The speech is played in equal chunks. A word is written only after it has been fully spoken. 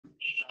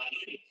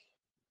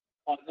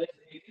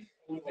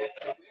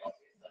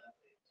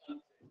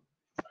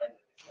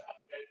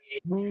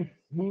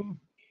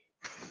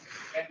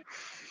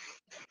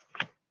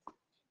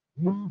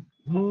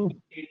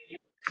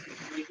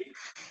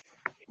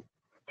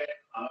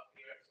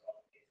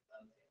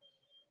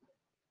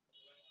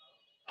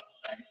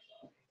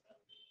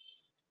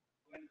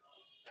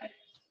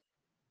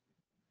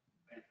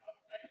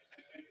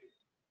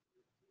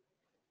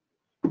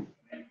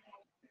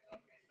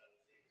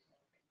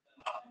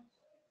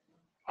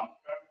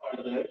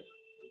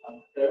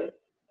After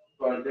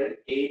further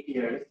 8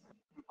 years,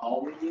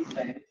 how many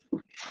times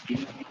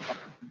will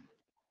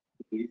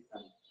be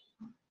son?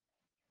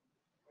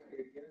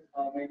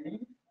 How many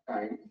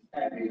times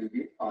will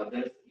be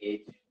father's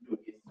age to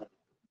his son?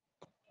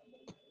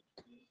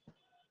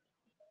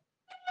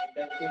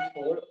 That's it.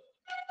 4.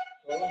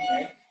 So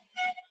next.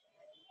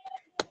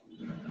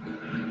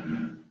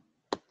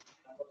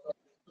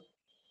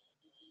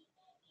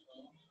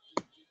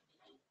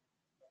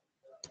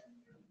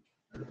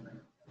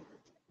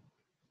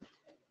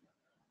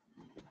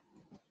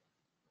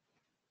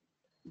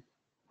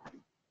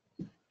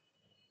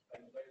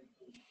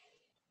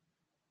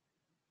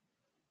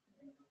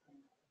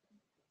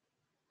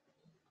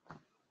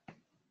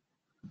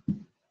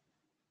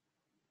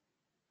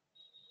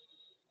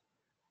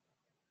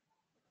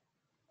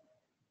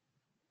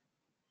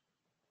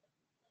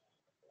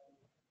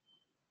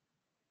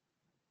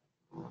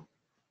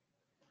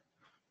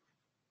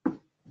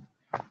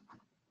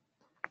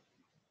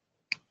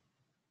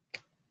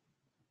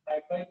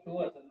 Five by two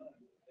असेल ना?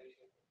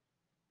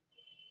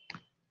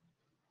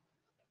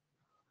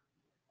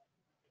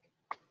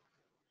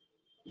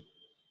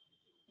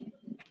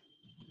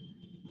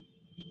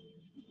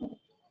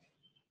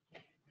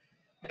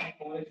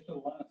 Four is to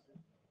one असेल.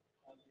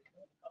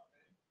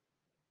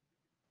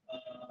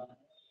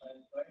 5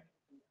 by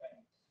 2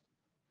 times.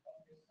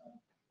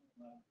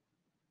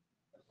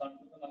 Son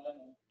to the other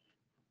no.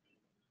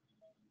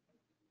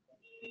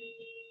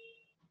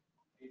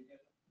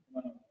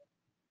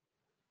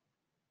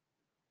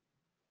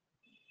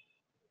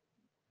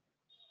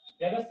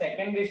 यार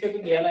second ratio तो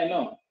दिया है ना,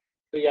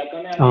 तो या तो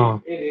मैं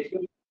ये रेशियो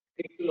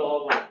एक लॉ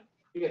होगा,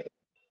 ठीक है?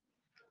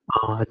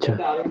 हाँ अच्छा।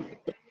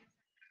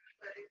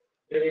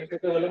 ये रेशियो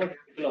तो वाले में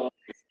लॉ।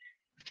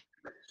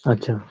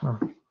 अच्छा हाँ।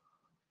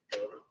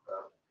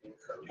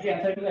 ये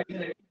आंसर तो ऐसे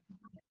है।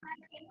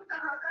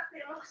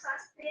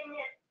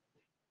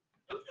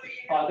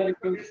 Father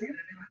equals to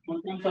 2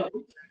 times of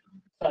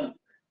son.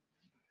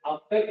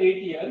 After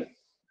 8 years,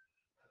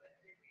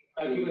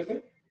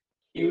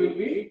 he will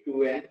be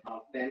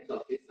 2.5 times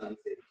of his son's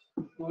age.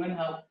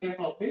 2.5 times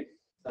of his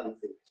son's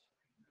age.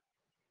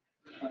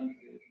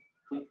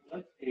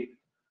 Plus 8.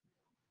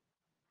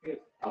 Yes.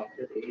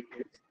 After 8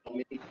 years, how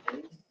many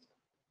times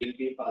will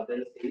be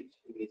father's age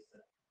to his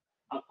son?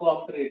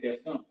 After 8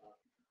 years, no?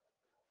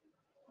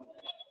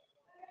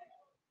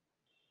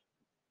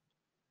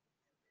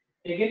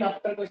 Again,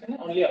 after question,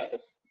 only after.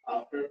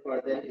 After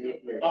further 8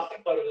 years. After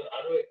further,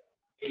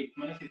 8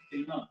 minus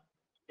 16, no?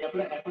 Yeah,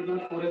 but apple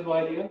plus 4s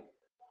by here.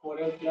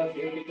 4s plus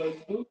 8 equals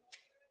to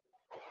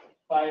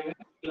 5s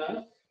plus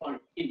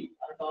 40.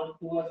 और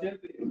 2 से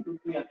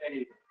 2 आता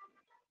है.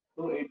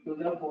 So 8 to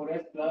the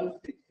 4s plus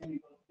 16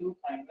 equals to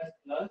 5s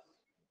plus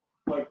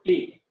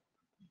 40.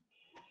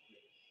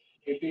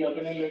 80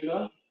 अपने ले लो.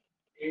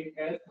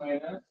 8s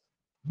minus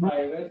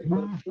 5s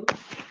equals to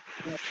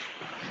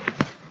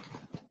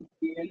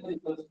 3s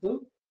equals to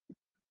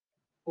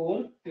 4,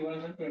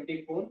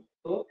 724.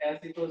 So s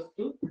equals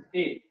to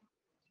 8.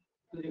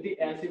 So if the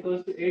s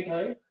equals to 8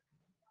 है,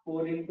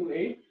 4 into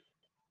 8,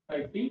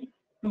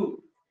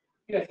 32.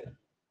 Yes, sir.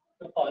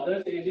 The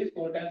father's age is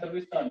 4 times of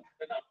his son.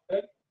 Then after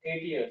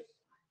 8 years.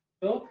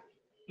 So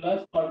plus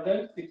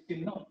further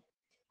 16, no?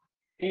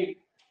 8.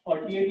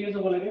 48 years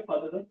of बोलेंगे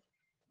father का.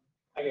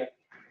 आगे.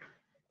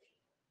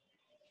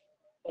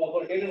 तो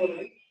 48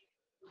 बोलेंगे.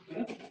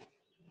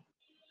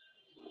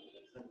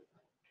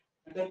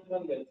 ऐसा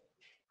कौन गया?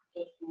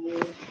 तो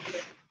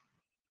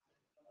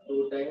 2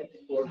 times,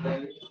 4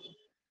 times.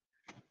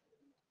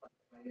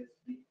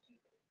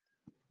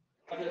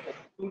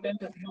 2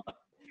 times.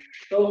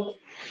 So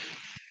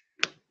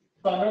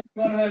son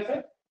कौन है सर?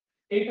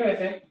 8 है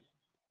sir.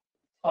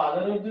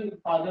 Father of the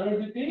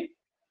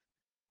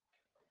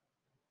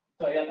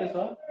sorry, after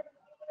sir.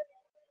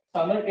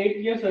 Son 8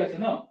 years है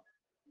ना?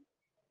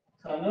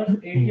 Son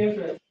 8 years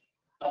है.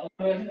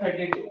 Father है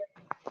 32.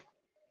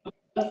 तो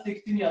plus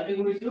 16 याद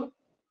करो इसको.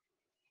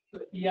 तो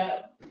या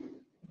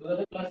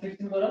दूसरा plus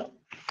 16 करो.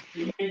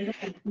 ये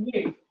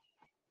 28.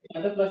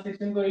 याद plus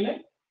 16 को इले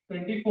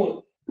 24.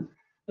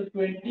 तो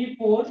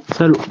 24.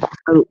 सर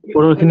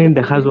और किन्हीं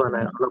देखा जो आना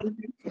है.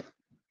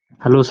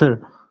 Hello sir.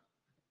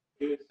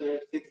 सर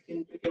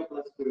 16 पे क्या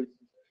प्लस करो?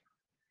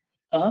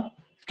 हाँ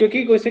क्योंकि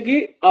जैसे कि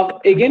अब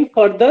अगेन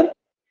फर्दर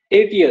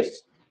 8 इयर्स.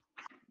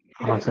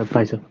 हाँ sir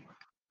pi sir.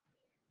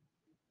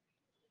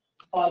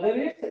 Father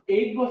is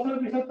 8 box में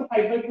पिछले तो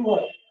 5 by 2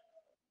 है.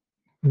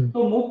 तो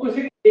move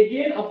question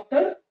again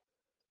after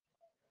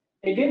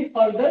again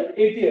further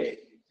 8 years.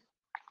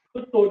 তো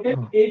টোটাল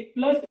 8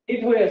 প্লাস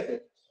 8 হয়ে আছে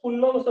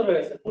 16 বছর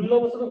হয়ে আছে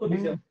 16 বছর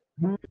হইছে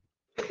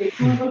তো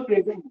এইটো হলো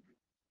প্রেজেন্ট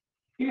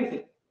ঠিক আছে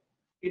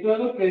এইটো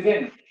হলো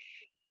প্রেজেন্ট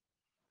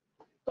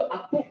তো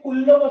আকৌ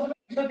 16 বছৰ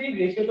পিছত এই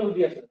ৰেশিওটো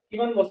হৈ আছে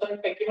কিমান বছৰ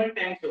কিমান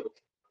টাইমছ হ'ব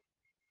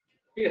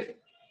ঠিক আছে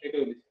এইটো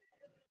বুজিছে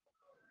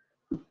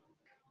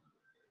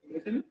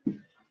বুজিছেনে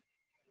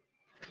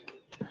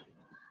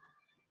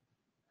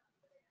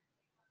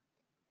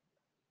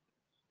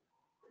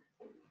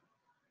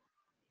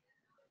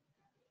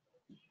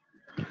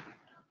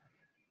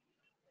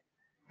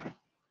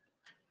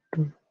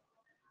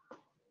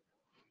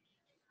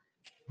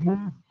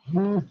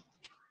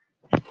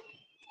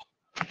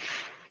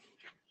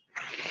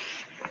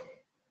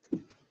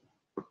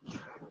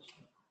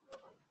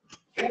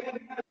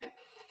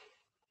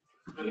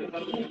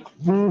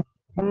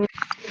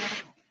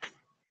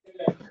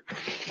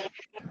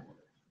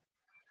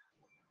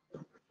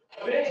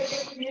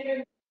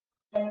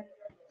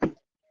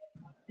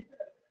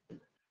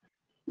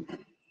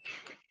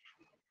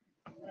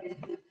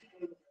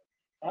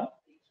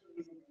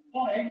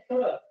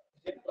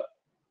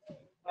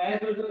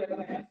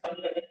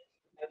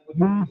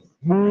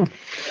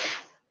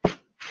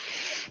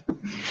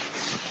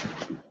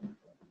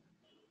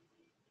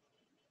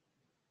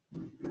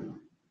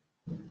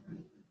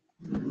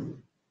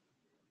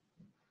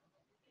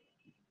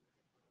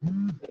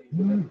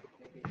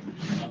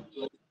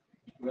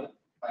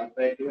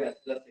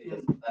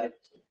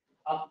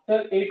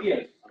after 8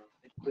 years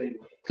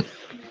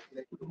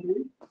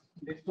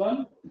this one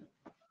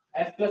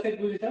s plus 8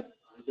 বুজিছা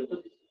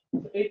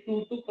এই 2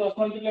 to cross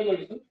multiply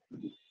কৰিছো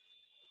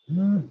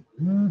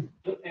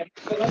তো f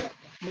জাগাত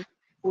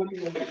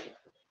 4 বহাইছো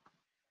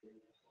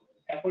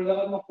f ৰ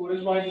জাগাত মই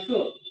 4 বহাই দিছো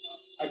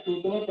আৰু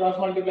 2 to মই cross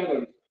multiply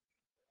কৰিছো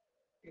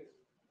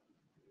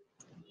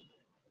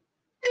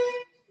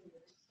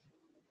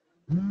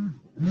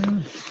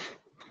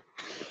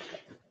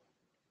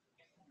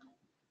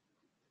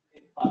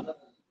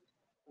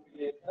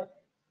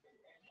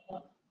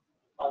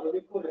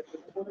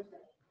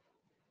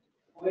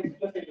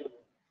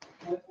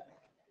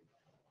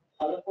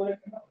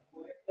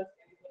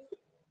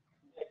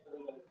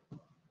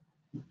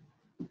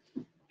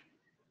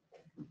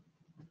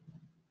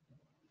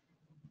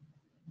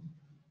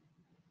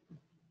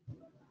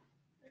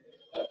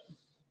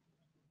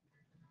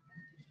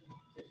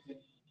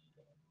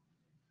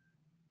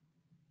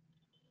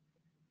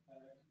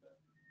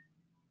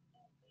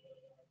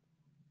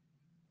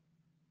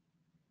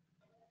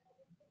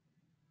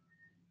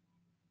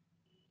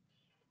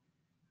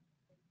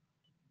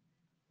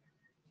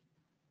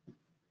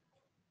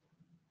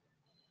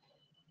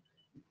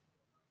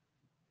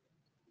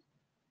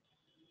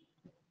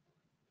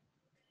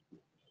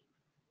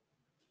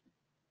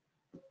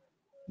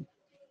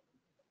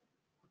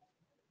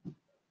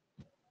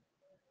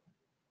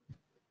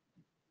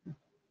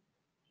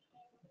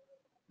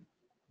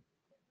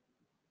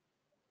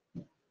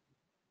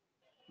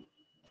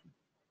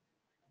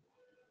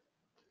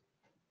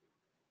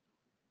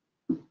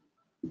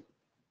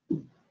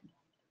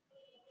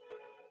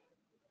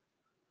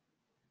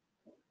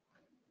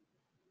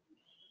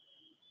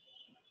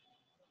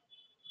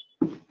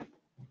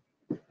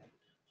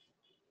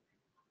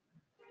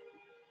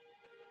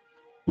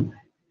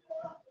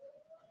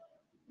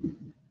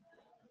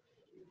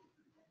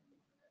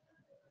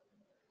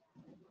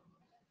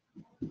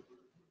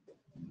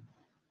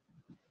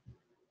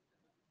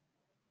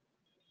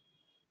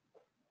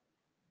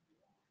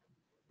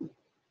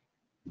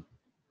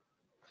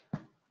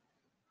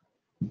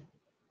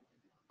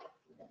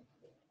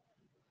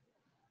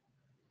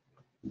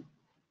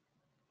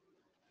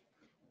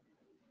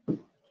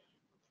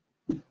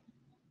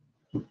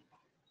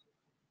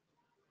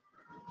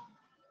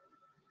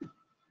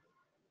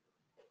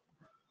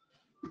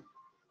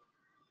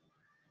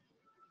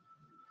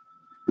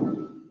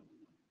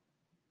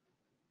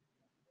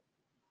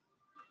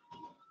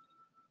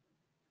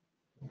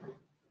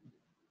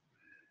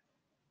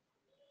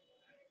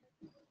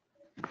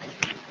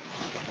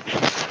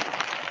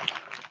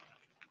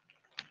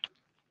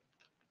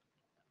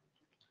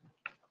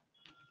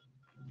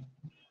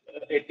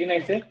एट्टी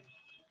नाइन से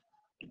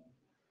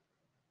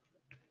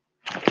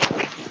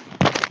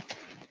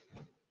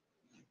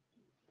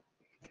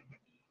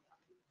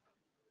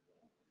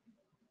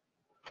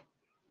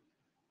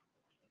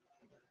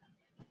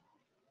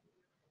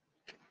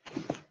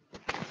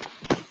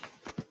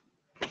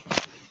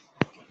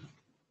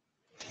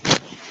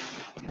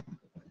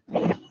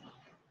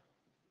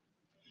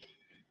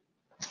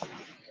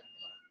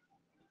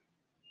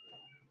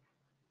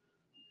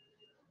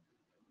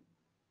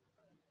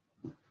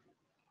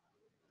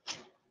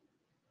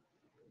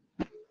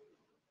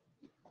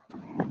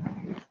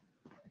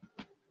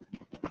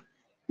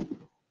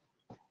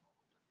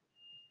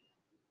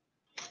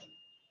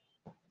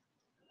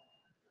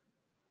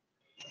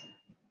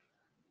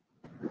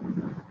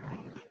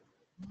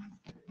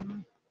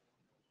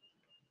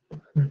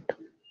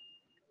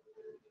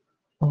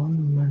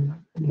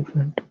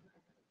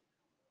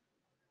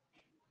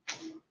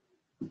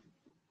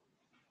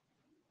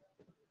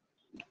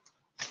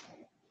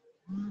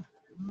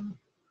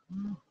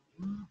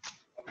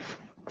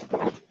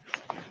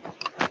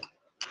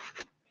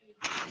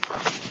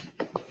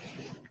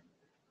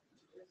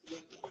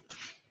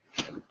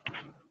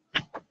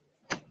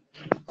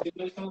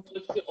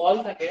all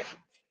থাকে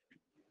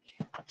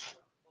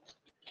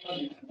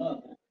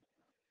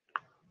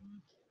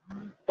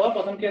और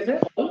प्रथम कैसे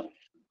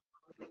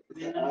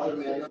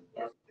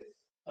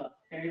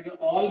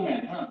all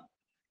men हाँ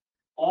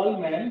all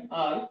men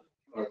are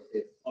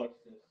horses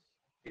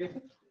ठीक है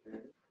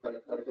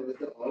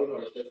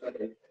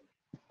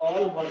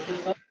all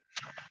horses are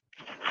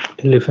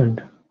elephant.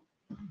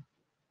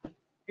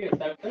 okay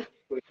that's it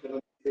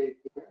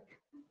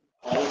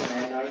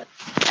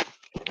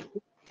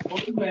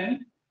all men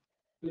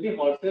क्योंकि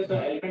horses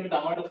और elephant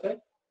दामाद होता है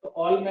तो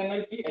all men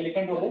are की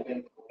elephant हो गए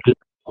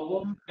और वो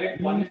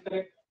correct one is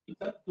correct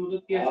two to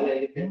three all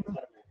elephants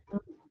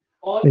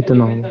are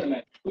men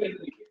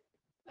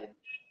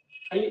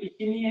खाली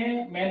इतनी है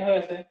man हो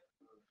ऐसे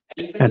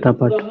elephant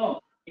पूरा नो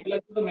इकला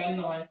तो man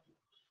ना है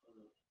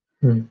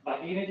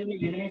बाकी ने जो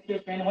लिविंग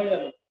स्पेस man हो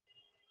जाता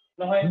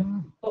ना है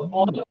तो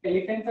all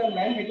elephants are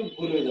man है तो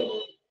भूल हो जाओ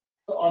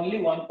so only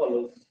one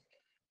follows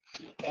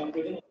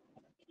conclusion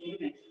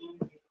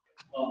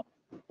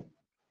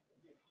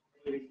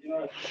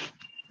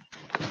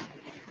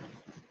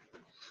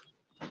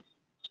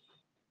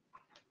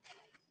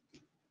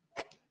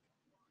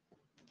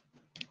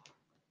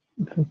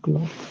The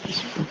clock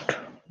is put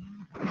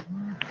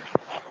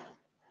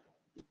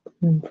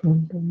in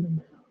front of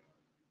me.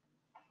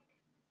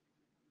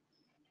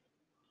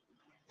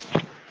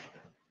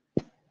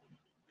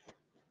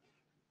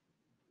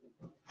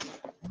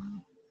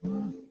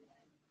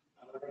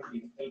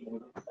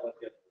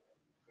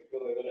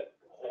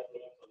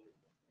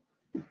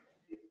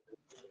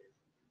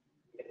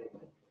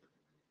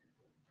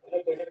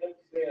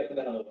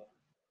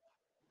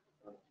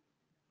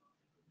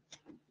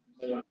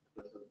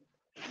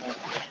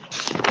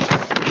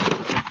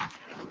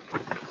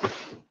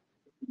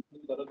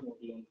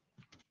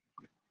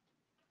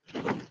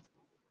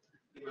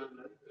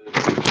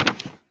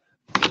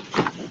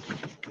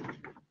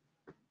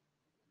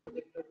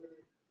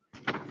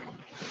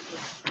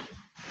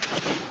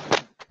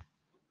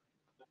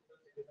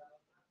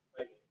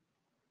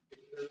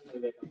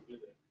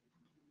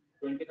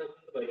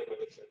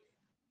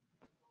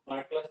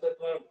 Smart class तक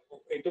मैं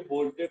एक तो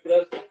बोर्ड पे पूरा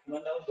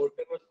मतलब बोर्ड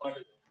पे कुछ स्मार्ट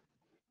है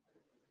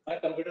मैं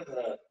कंप्यूटर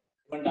था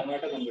मैं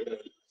download computer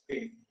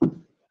screen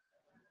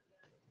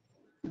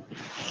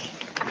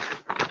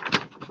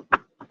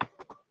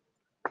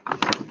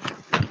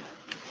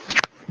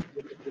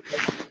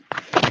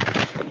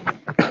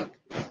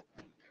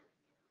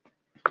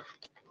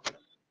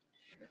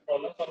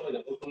problem solve हो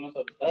जाता है प्रॉब्लम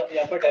सॉल्व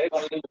यहाँ पर डायरेक्ट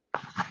ऑनलाइन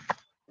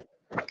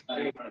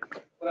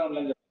पूरा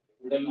ऑनलाइन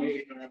गूगल में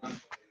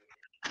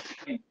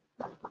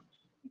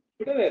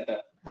कंप्यूटर रहता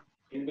है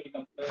इनबिल्ट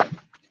कंप्यूटर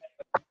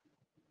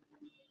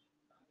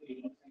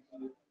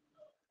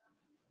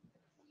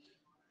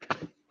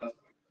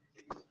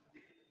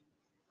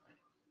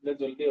ले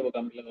जल्दी हो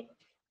काम लगा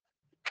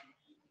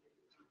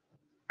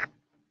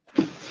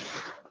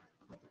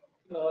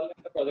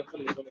ऑनलाइन का प्रोजेक्ट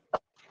ले लो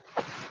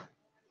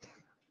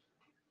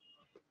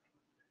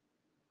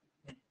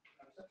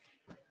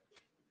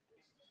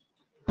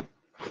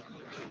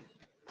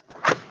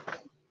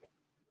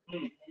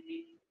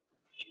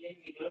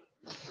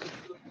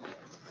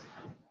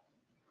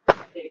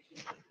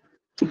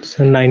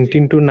So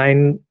 19 to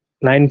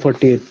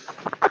 9:48.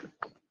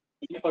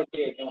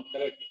 48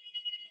 correct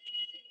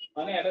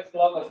माने এটা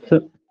ক্লক আছে So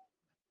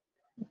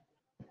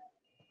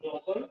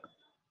ক্লক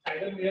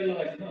সাইডে মিরর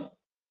লাগাইছে না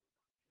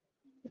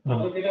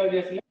আর কেটা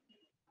হয়ে আসলে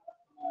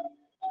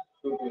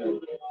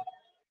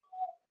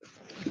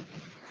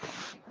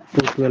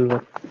 212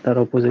 তার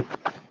opposite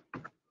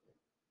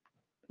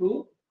 2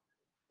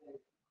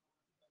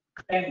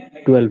 10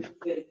 12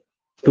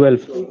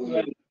 12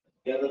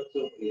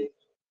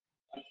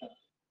 अच्छा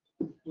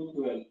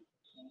 212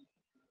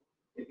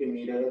 এতে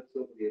মিরর শো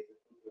করে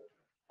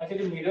আচ্ছা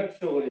এটা মিরর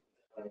শো করে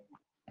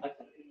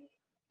আচ্ছা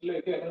চলো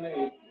এটা এখানে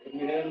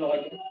মিরর লাগাই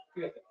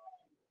ঠিক আছে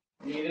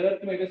মিরর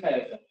তুমি এটা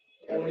সাইজ আছে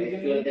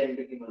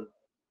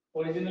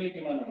অরিজিনালি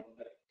কি মান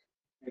হবে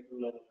একটু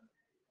লাগাও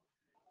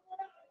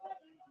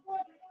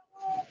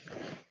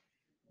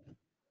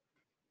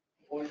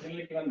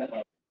অরিজিনালি কি মান দেখা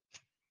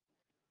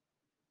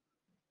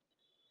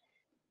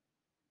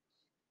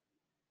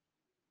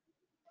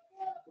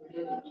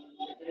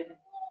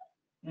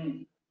হুম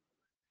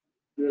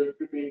 12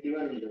 to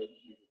 21 মিরর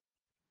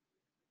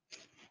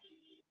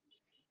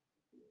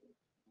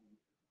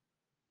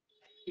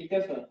ঠিক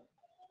আছে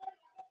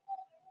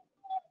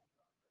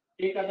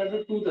एक आता है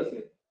 2 আছে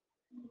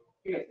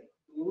ঠিক আছে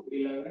 2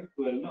 11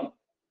 12 না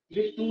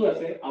যে 2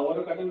 আছে আবার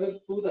কাটালে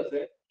 2 আছে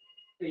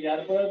তো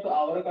ইয়ার পরে তো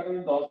আবার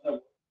কাটালে 10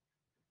 থাকবে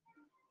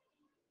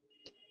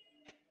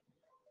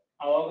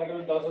আবার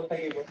কাটালে 10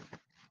 থাকিব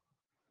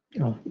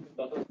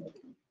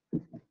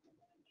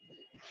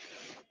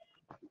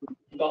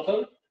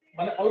 10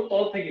 মানে আর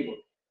 10 থাকিব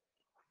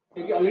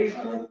ঠিক অলরেডি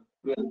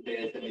 2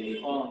 12 আছে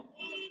হ্যাঁ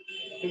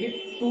ঠিক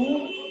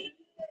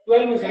 2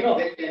 12 হৈছে ন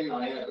exact 10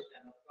 নহয় আৰু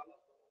 10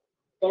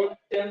 তল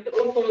 10 টো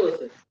কোন তলত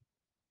আছে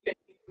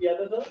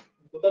ইয়াতে তো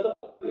দুটা তো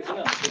হৈছে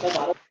না দুটা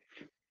 12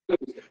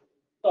 হৈছে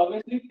তো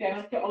obviously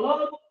 10 কে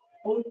অলপ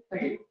ফুল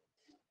থাকিব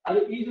আৰু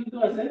ই যোনটো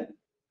আছে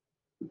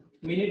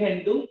মিনিট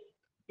হ্যান্ডটো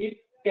ই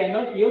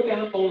 10 ইও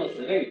 10 তলত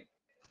আছে ৰাইট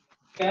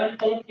 10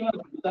 তলত কিমান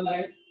দুটা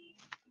নাই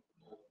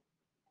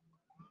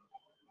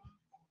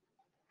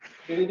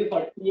it is the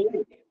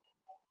 48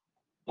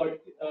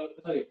 40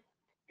 sorry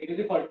it is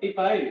the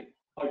 45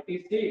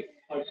 46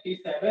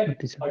 47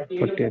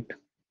 48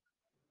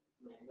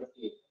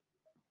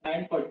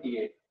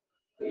 948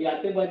 তো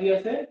ইয়াতে বাজি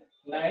আছে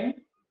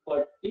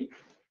 940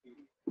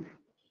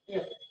 ঠিক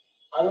আছে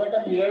আৰু এটা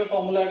মিৰৰ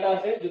ফৰ্মুলা এটা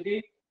আছে যদি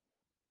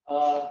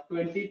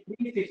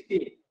 2360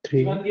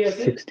 কিমান দি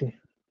আছে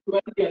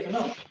 12 দি আছে ন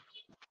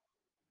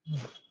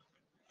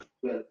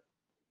 12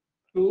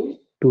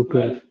 2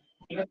 12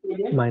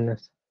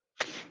 minus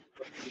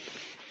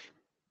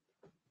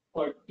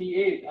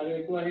 48 আৰু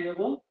এইটো আহি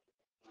যাব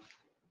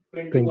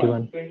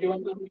 21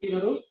 21 তো কি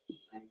ধৰো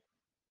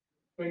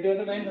 21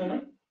 তো 9 হয় ন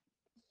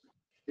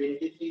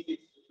 23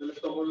 মানে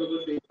কমন লগ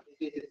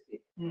 23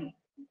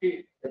 কি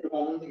এটা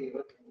কমন থাকিব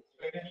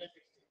 26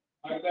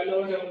 আৰু 12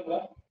 over 7 বা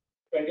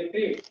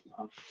 23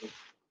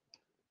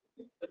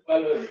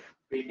 12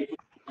 24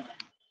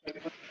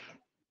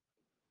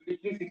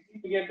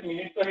 23 to get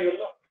minute to higher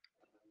no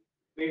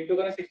minute to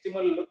kana 60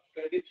 mal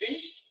 23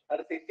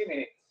 আৰু 60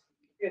 minutes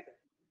ঠিক আছে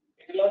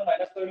এটা লগ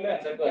মাইনাস কৰিলে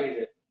आंसर তো আহি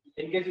যায়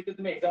ইন কেস যদি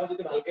তুমি এক্সাম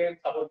যদি ভালকে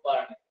সাপোর্ট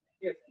পাৰা নাই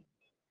ঠিক আছে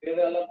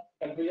তেতিয়াহলে অলপ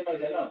কনফিউজন হৈ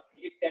যায় ন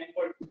কি 10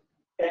 for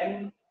 10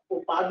 ও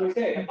পাস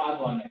হৈছে না পাস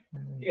হোৱা নাই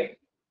ঠিক আছে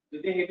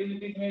যদি হেতু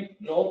যদি তুমি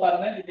নো পাৰা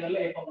নাই তেতিয়াহলে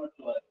এই ফৰ্মুলাটো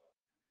লোৱা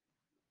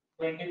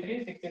 23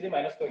 60 দি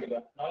মাইনাস কৰি দিবা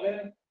নহলে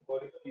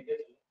বডিটো নিজে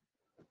চলে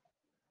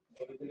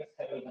বডিটো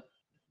স্টেবল না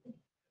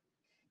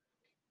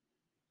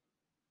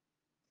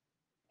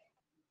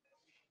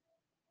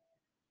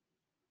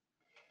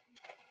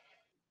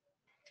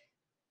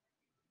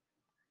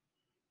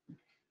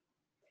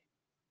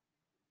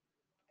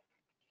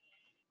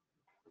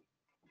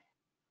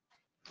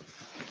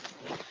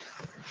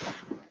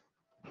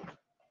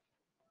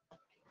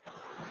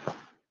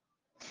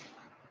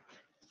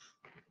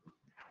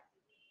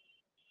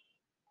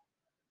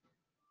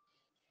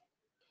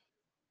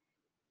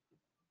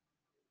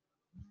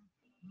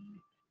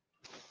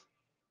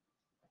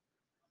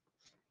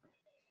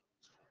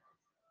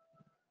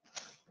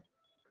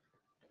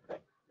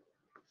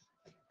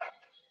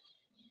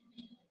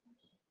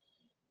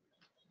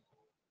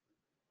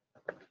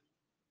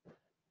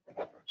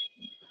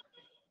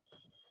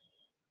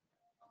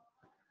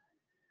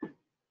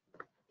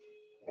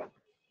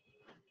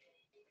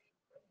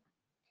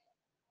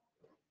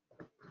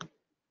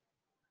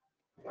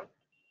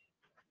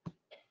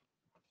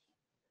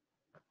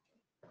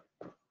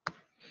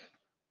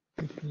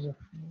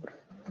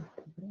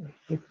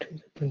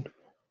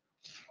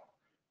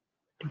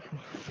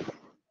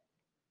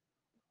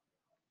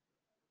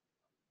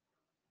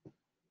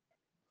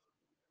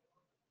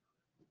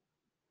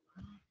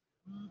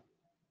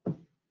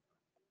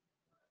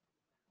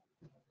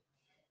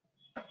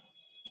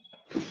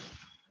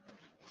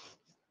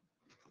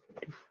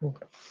Four,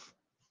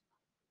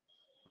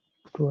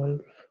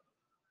 12,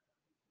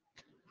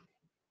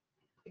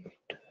 8.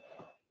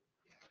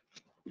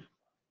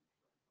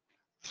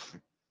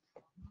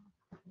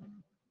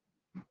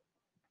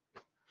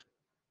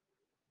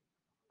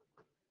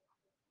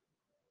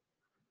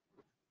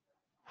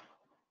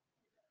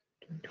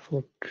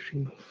 Four,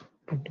 3,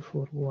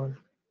 24, 1,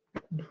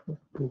 24,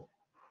 2.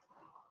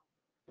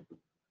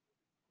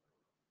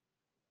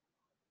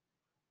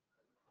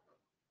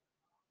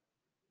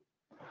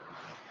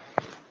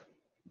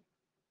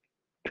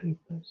 Three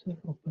pairs are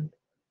open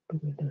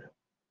together.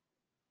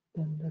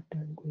 Then the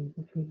tank will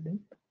be filled in.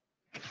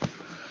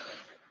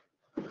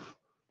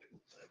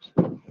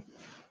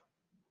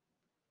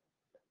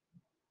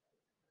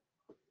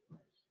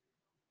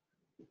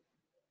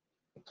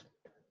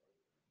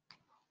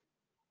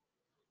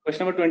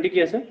 Question number 20 কি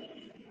আছে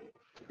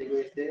দেখো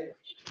এসে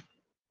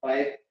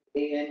 5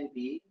 A and B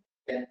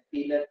can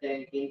fill a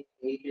tank in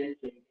 8 and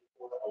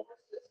 24 hours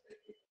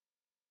respectively.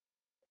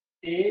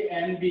 A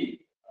and B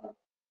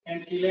and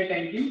fill a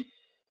tank in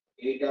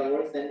 8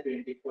 hours and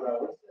 24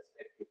 hours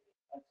respectively.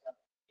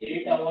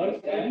 8 hours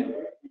and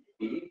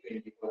B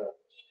 24 hours.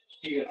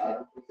 ঠিক আছে আর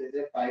হচ্ছে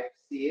যে 5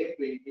 CA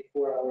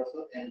 24 hours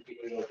of empty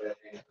over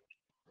tank.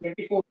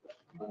 24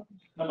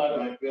 না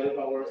 12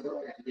 12 hours of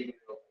empty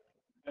over.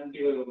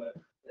 empty over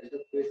So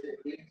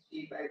if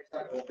three pipes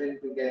are open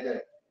together,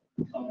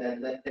 then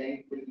the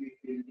tank will be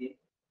filled in.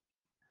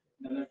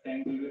 then the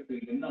tank will be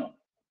filled in no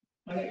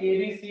মানে A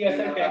B C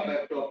আছে tank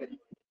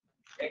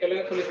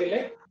একেলগে খুলে দিলে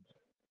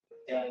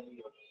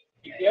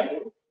এতিয়া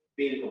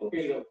feel হবে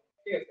feel হবে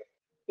ঠিক আছে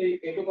তো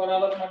এটু করা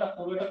আবার একটা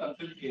পুরোটা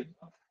কনসেপ্ট দিয়েছে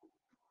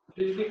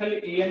যদি খালি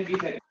A and B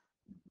থাকে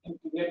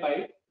দুটো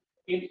পাইপ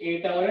in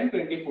 8 hour and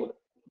 24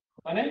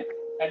 মানে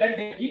এটা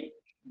দেখি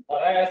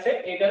ভরা আছে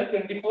 8 আর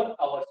 24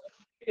 আওয়ার্স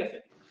ঠিক আছে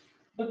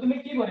তো তুমি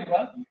কি বলিবা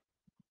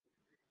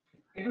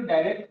এটু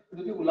ডাইরেক্ট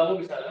যদি উলাব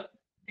বিচাৰা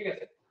ঠিক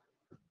আছে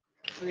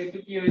তো এইটো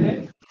কি হৈ যায়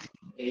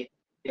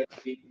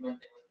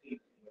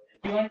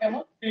কিমান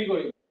টাইমত ফিল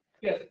কৰিব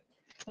ঠিক আছে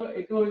তো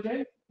এইটো হৈ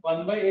যায়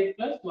 1/8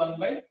 plus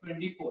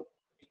 1/24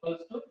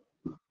 equals to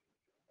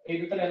 8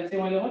 দুটাৰ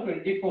LCM হৈ যাব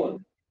 24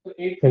 তো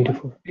 8 কিমান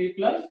 24 3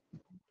 plus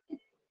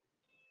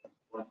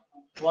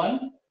 1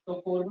 so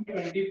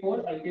 4/24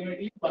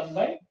 ultimately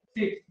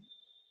 1/6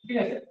 ঠিক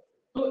আছে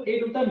তো এই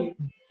দুটা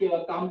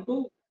কামটো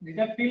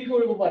যেটা ফিল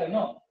কৰিব পাৰে ন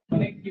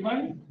মানে কিমান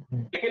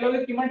একেলগে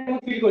কিমান টাইম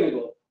ফিল কৰিব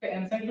তো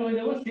এনসাৰটো হৈ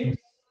যাব 6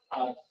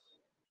 hours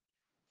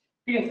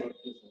ঠিক আছে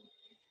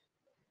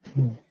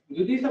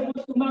যদি সাপোজ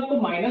তোমাৰ আকৌ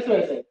মাইনাস হৈ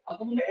আছে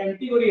আকৌ মানে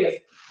এমটি কৰি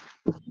আছে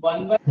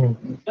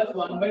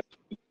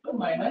 1/+1/2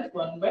 minus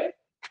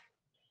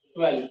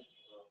 1/12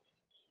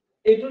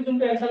 এইটো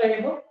যোনটো এনসাৰ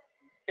আহিব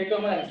সেইটো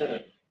আমাৰ এনসাৰ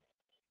হয়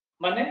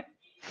মানে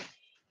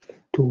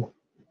 2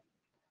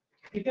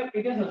 এটা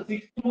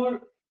 6 মোৰ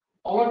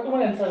অভাৰ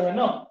তোমাৰ এনসাৰ হয়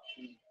ন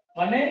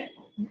মানে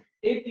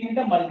এই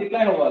তিনটা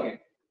মাল্টিপ্লাই হ'ব আগে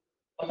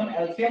প্ৰথম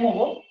এলসিএম হ'ব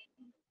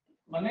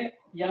মানে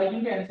ইয়াৰ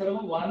যোনটো এনসাৰ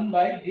হ'ব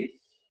 1/this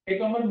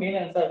সেইটো আমাৰ মেইন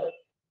এনসাৰ হয়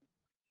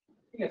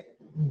ঠিক আছে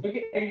তো কি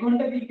 1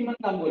 ঘন্টা দি কিমান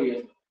কাম কৰি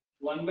আছে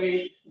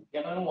 1/8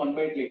 জানো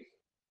 1/8 লিখ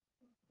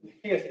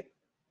ঠিক আছে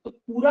তো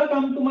পুরা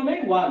কামটো মানে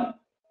 1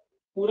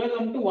 পুরা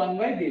কামটো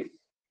 1/this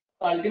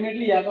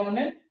আলটিমেটলি ইয়াৰ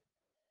মানে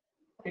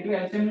এটো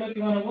এলসিএম লৈ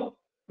কিমান হ'ব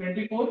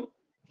 24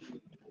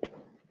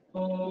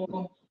 তো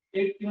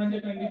 8 কিমান যে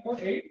 24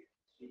 8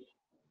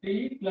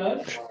 3 plus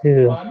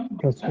 0 1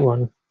 plus minus 1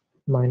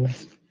 minus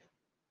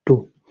 2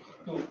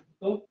 2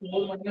 so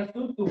 4 minus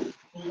 2 2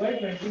 2 2/24 by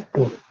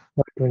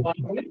 20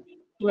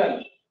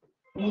 1/12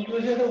 মুখে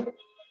যে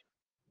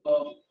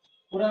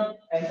পুরা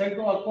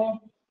অ্যানসারটো আকৌ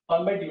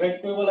 1 বাই ডিভাইড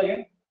কৰিব লাগে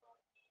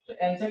তো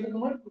অ্যানসারটো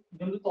তোমাৰ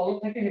যোনটো তলত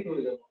থাকে সেইটো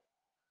হৈ যাব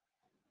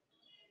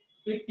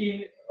তো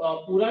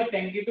পুরা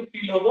ট্যাঙ্কিটো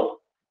ফিল হ'ব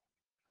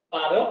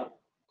 12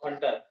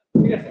 ঘন্টা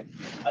ঠিক আছে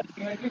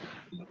আলটিমেটলি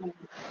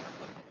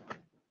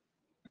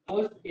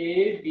suppose A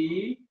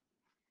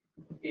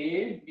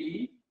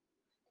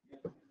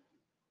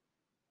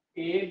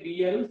B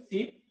আৰু C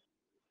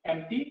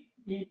empty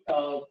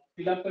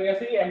fill up কৰি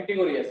আছে empty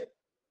কৰি আছে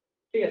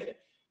ঠিক আছে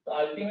তো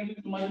আলটিমেটলি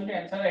তোমাৰ যোনটো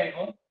অ্যানসাৰ আহিব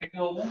সেইটো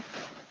হ'ব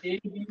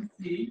AB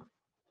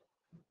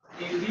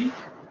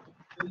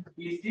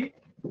BC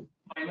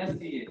minus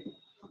CA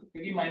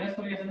যদি মাইনাস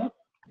কৰি আছে ন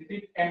যদি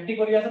empty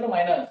কৰি আছে তো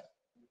মাইনাস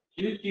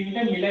যদি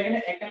তিনটা মিলাই কিনে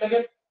একেলগে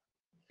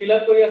fill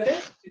up কৰি আছে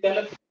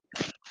তেতিয়াহ'লে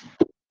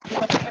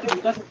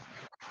দুটা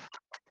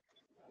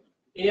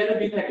A আৰু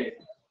B থাকে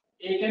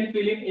A can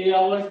fill in A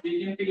hours B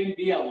can fill in B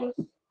hours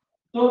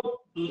তো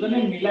দুজনে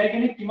মিলাই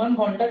কিনে কিমান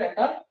ঘন্টাৰ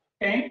এটা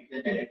ট্যাঙ্ক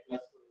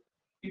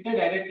এটা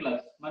ডাইরেক্ট ক্লাস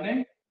মানে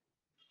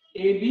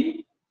AB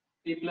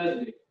A plus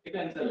B এটা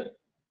आंसर হয়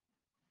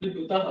যদি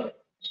দুটা হয়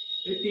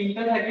যদি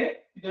তিনটা থাকে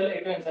তাহলে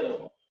এটা आंसर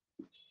হ'ব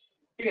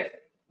ঠিক আছে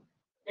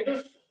এটা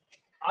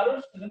আৰু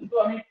যোনটো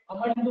আমি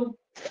আমাৰ যোনটো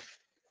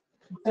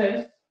প্রসেস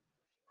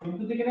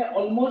যোনটো দিকে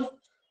অলমোস্ট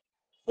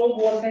সব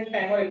ওয়ার্ক এন্ড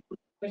টাইমৰ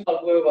সলভ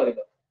কৰিব পাৰিব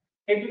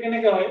সেইটো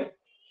কেনেকৈ হয়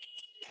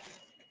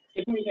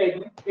এইটো মিলাই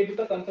দিম এই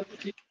দুটা কনসেপ্ট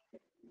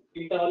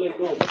তিনটা হলে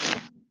এইটো হ'ব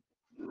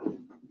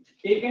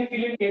A can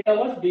fill in 8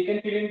 hours B can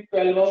fill in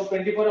 12 hours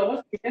 24 hours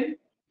C can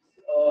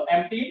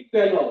empty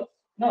 12 hours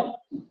no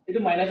এইটো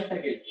মাইনাস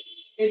থাকে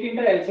এই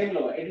তিনটা এলসিএম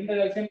লবা এই তিনটা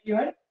এলসিএম কি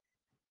হয়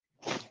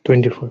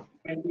 24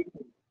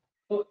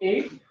 তো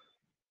 8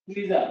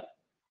 3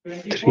 3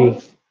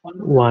 24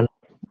 1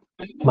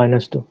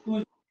 minus 2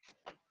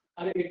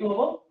 আৰু এইটো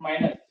হ'ব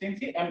মাইনাস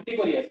সিনসি এমটি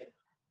কৰি আছে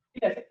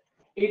ঠিক আছে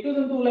এইটো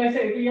যোনটো ওলাইছে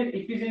এইটো ইয়াত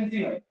ইফিশিয়েন্সি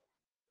হয়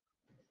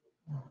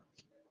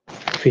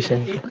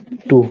efficiency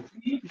 2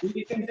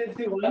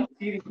 efficiency 1 c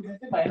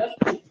efficiency -2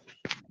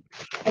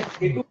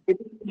 এইটো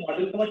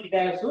মডেল তোমাৰ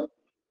শিকাই আছো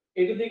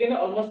এইটো দি কেনে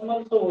অলমোস্ট তোমাৰ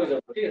সব হৈ যাব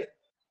ঠিক আছে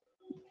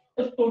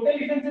তো টোটাল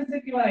efficiency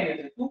কিমান আহি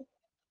আছে 2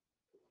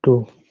 2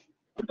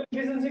 টোটাল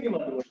efficiency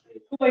কিমান হ'ব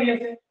 2 আহি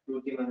আছে 2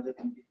 কিমান আছে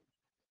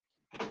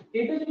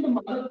এইটো যোনটো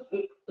মাজত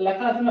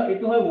লেখা আছে ন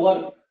এইটো হয়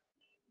ওয়ার্ক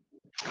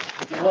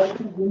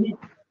ইউনিট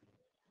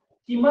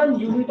কিমান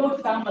ইউনিট অফ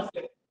কাম আছে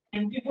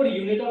 24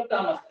 ইউনিট অফ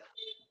কাম আছে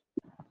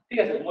ঠিক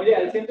আছে মই যে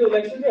এলসিএম টো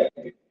ওলাইছো যে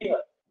কি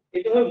হয়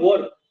এইটো হয়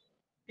ওয়ার্ক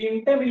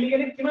তিনটা মিলি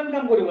কেনে কিমান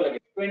কাম কৰিব লাগে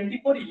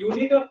 24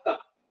 ইউনিট অফ কাম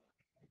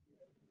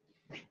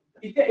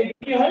এটা এইটো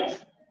কি হয়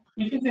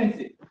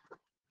এফিশিয়েন্সি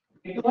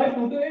এইটো হয় 2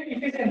 to 8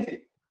 এফিশিয়েন্সি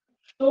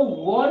তো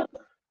ওয়ার্ক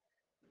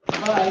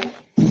বাই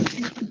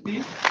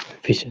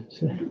এফিশিয়েন্সি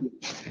efficiency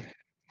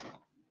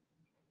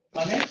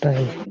মানে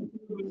time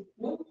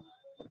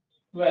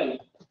 12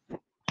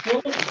 তো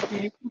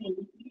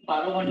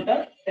 12 ঘন্টা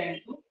টাইম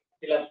টু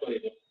ফিল আপ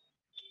কৰিব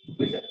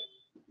বুঝছে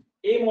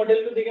এই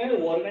মডেলটো দেখে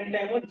ওয়ার্ক এন্ড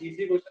টাইম और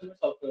जीसी क्वेश्चन में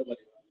सॉल्व কৰিব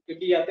পাৰিব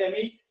क्योंकि ইয়াতে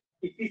আমি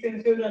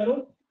এফিশিয়েন্সি জানো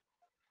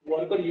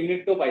ওয়ার্কৰ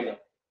ইউনিটটো পাই যাম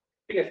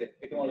ঠিক আছে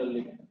এইটো মডেল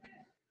দেখে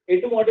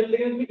এইটো মডেল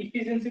দেখে তুমি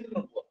এফিশিয়েন্সিটো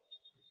নোপোৱা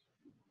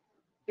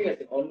ঠিক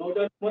আছে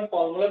অন্যটা তোমাৰ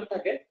ফর্মুলাটো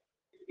থাকে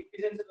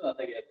এফিশিয়েন্সিটো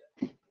নাথাকে ইয়াতে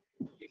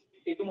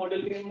এইটো মডেল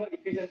দেখে মই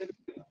এফিশিয়েন্সিটো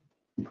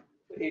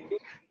তো এইটো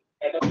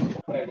এটা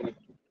ট্রাই করি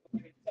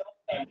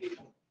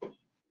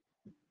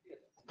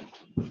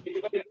এইটো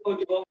কৈ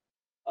দিব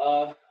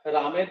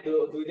রামে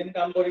 2 দিন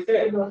কাম কৰিছে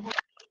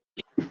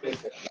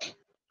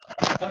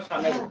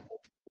সামনে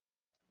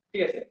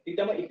ঠিক আছে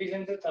এতিয়া মই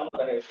ইফিচিয়েন্সি কাম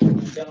কৰে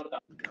এতিয়া মই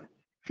কাম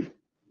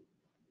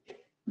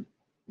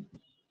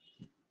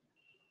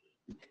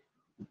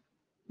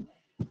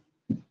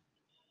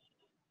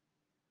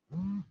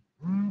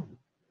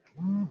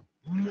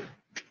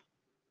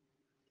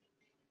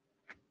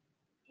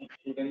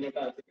স্টুডেন্ট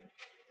যেটা আছে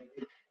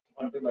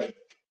করতে পারি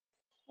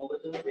ওদের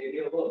জন্য দেরি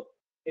হবো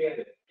ঠিক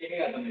আছে কে কে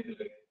আছেন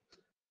এদিকে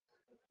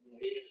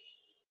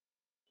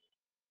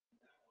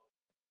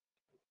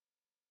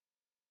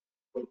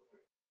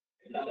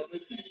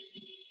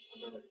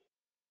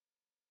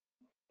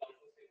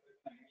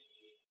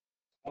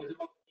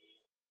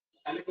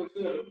खाली कुछ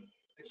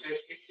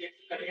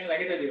कटिंग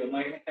लगे थे दियो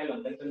मैं क्या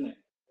लंदन टेंशन नहीं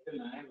तो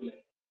ना है बोले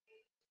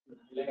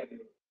लगा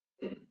दियो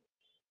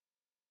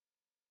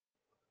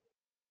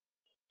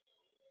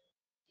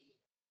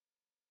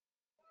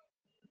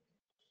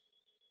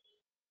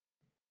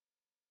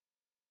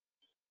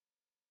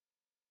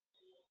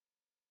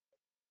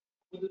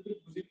तो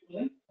बुझी बोले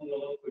हम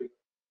लोग करी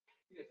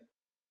ঠিক আছে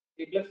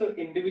এইবিলাক সব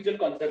ইন্ডিভিজুয়াল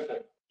কনসেপ্ট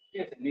হয় ঠিক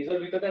আছে নিজৰ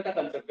ভিতৰতে এটা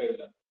কনসেপ্ট হয়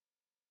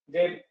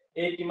যে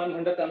এ কিমান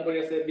ঘন্টা কাম কৰি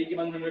আছে বি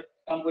কিমান ঘন্টা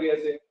কাম কৰি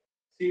আছে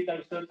সি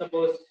তাৰপিছত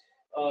সাপোজ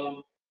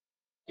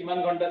কিমান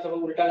ঘন্টা সব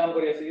উল্টা কাম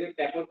কৰি আছে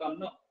ট্যাপৰ কাম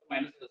ন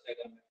মাইনাস আছে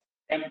কাম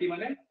এমটি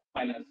মানে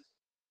মাইনাস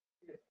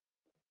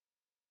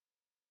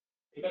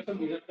এটা সব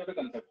নিজৰ ভিতৰতে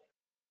কনসেপ্ট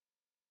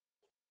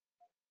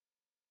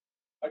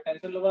আর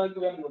টেনশন লবা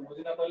কিবা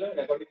বুজি না পালে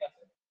রেকর্ডিং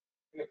আছে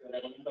ঠিক আছে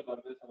রেকর্ডিংটা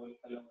করবে সবাই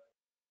তাহলে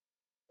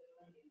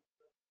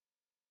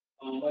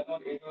আমরা এখন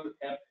এইটো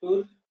অ্যাপটুর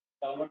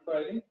ডাউনলোড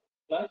করে দিই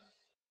প্লাস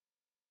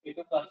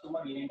এইটো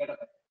কাস্টমার লিংক এটা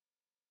থাকে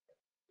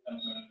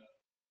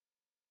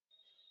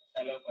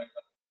হ্যালো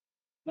পাইবা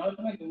না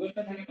তুমি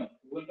গুগলটা থাকে না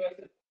গুগলটা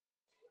আছে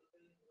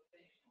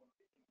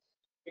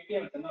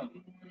পেটিএম আছে না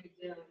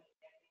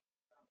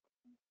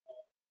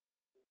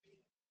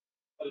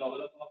তো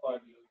লগলো তোমার করে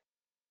দিও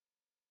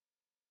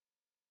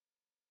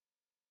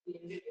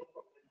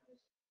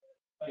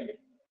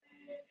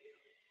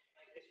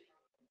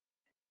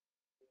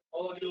ও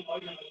এইটো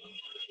হয় না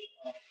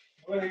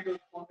ও এইটো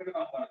কোন থেকে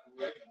কাম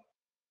করে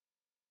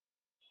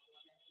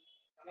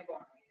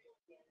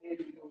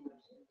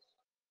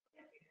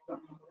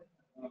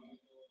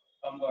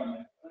কাম করে না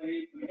এই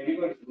হেভি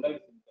করে সুলাই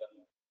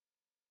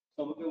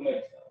সবকে উলাই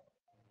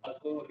আর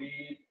তো রি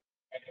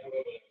একটা বলে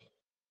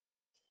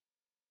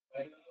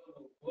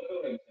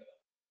বলে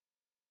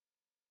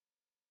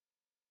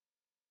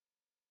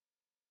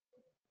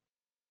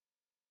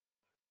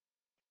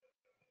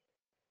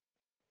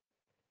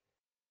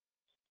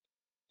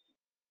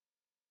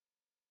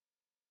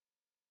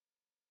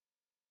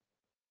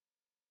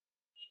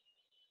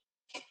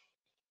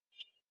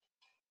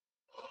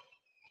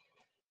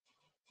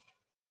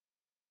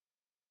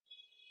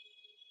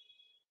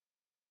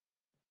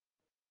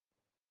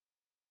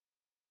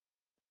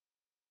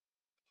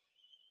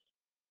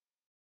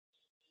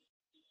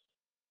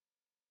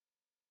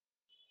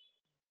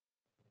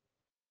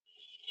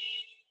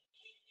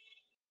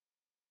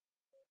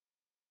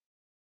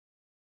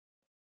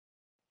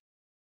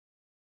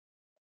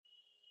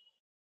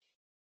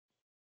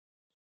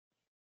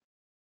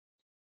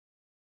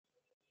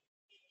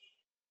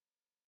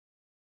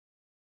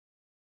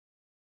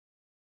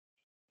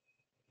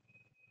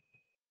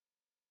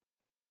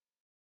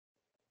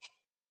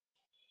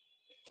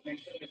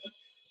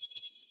next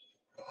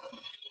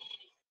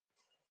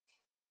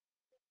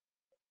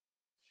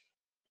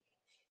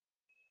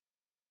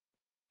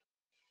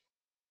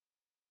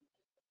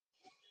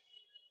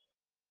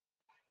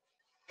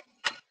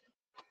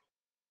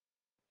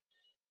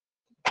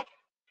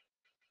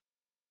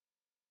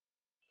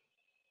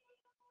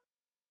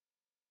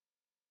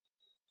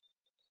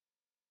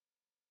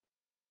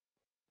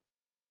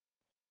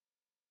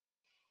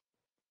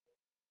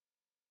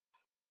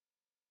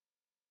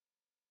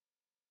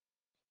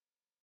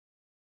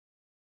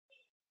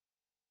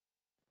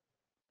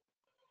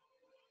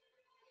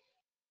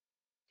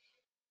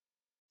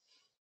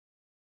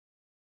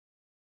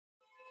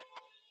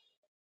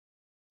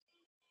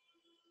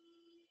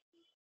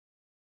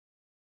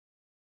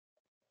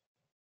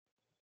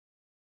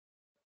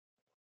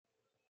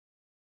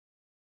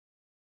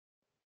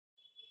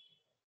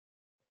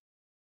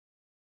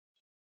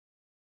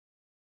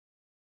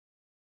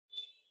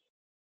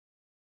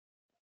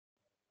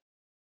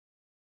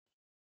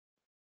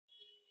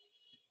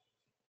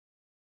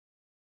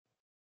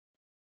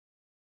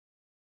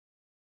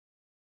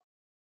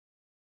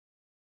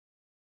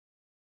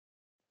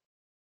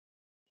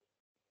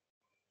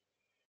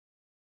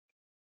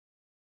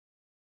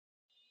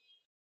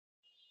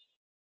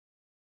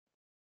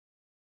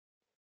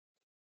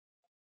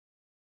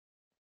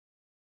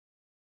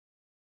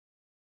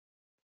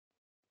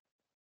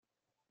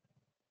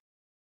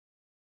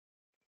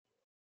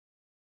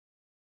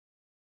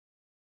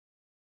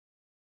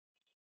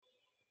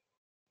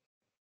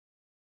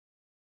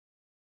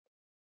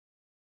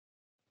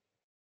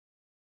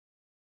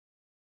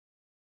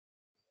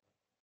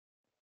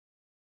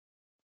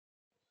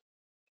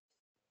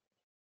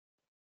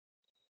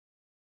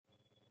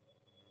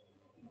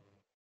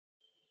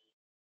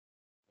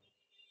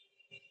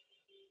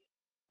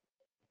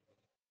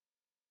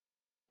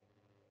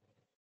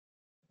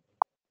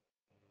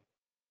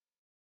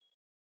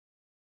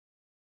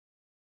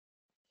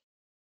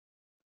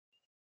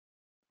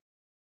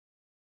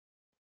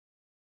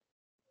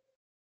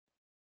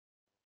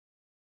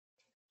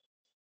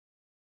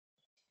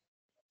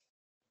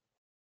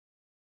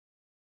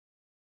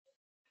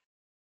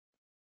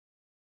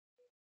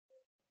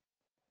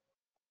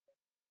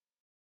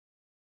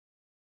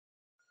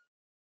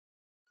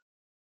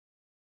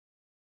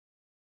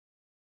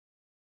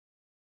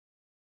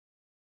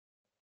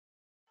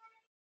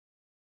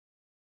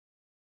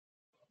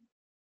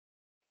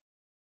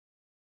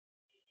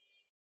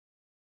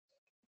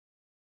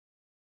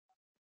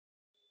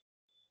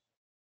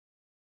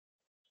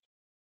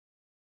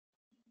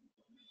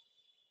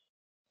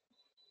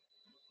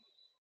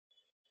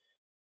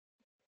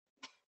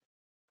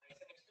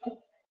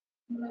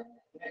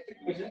Next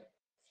equation.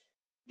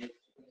 A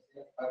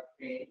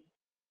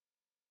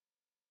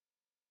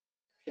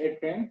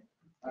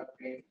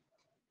train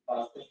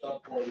passes the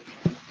pole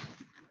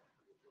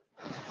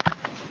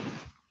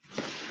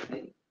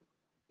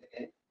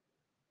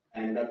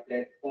and a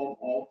platform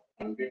of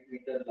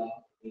 100-meter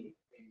long in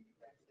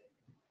 25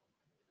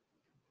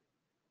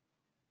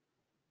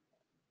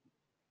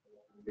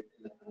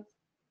 seconds.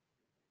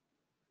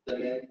 The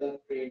length of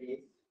train is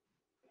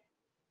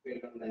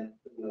freedom length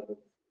to level.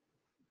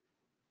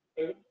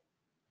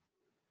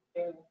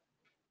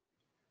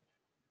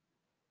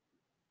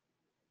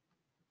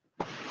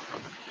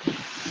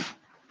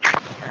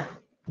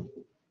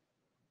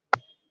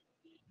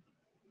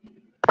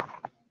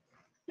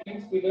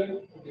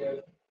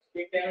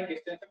 Speed time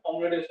distance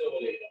formula ratio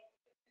बोलेगा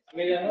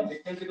हमें जानो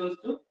distance equals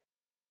to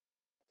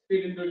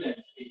speed into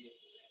length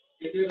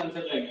ये भी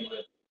concept लगेगा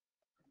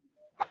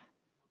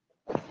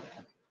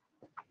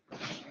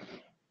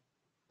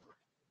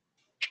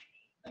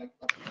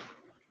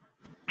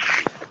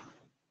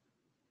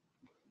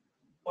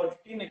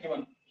 14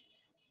 एकीवन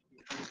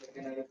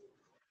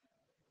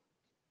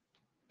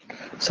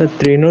sir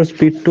ট্ৰেইনৰ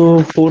স্পীডটো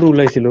 4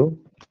 ওলাইছিলো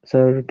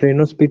sir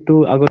ট্ৰেইনৰ স্পীডটো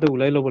আগতে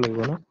ওলাই ল'ব লাগিব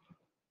ন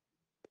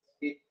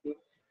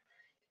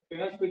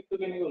speed to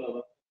কেনে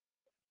ওলাবা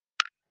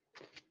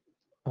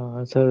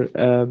স্যাৰ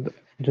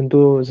যোনটো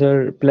স্যাৰ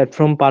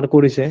প্লেটফৰ্ম পাৰ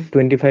কৰিছে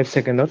 25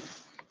 সেকেন্ডত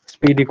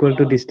speed equal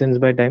to distance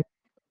by time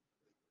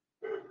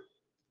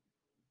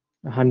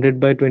 100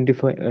 by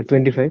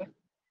 25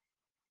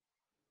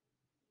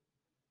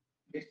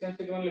 distance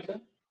कितना लेसा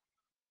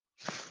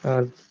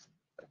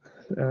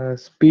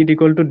speed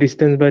equal to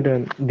distance by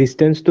time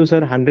ডিসটেন্সটো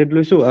sir 100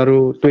 লৈছো আৰু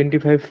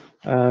 25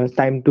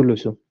 টাইমটো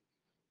লৈছো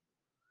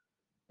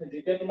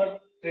যেতিয়া তোমাৰ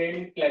ট্ৰেইন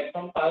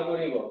প্লেটফৰ্ম পাৰ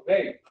কৰিব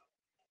ৰাইট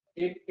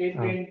এই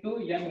ট্ৰেইনটো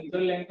ইয়াৰ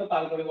নিজৰ লেংথটো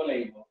পাৰ কৰিব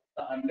লাগিব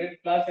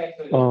 100 প্লাস x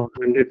হৈ যাব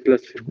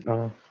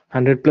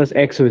 100 প্লাস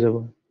x হৈ যাব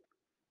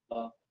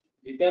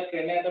যেতিয়া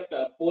ট্ৰেইনে এটা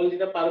পোল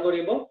যেতিয়া পাৰ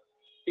কৰিব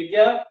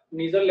তেতিয়া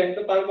নিজৰ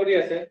লেংথটো পাৰ কৰি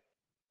আছে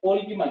পোল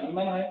কিমান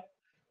ইমান হয়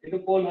এটো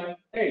পোল হয়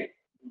ৰাইট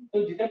তো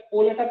যেতিয়া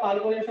পোল এটা পাৰ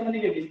কৰি আছে মানে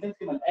কি ডিসটেন্স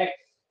কিমান x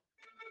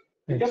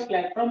যেতিয়া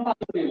প্লেটফৰ্ম পাৰ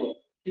কৰিব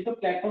কিন্তু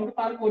প্লেটফৰ্মটো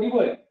পাৰ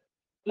কৰিবই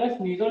প্লাস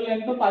নিজৰ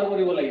লেংথটো পাৰ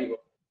কৰিব লাগিব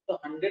তো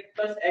 100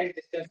 প্লাস x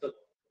ডিসটেন্স হ'ব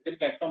যদি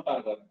প্লেটফৰ্ম পাৰ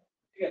কৰে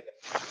ঠিক আছে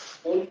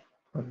পোল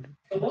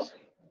হ'ব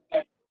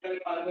প্লেটফৰ্ম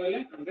পাৰ কৰিলে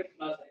 100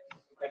 প্লাস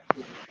x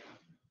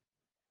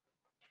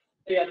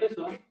ইয়াতে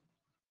চোৱা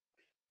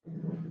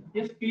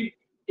স্পীড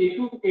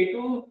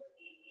এইটো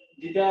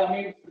যেতিয়া আমি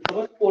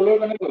সবত পোলৰ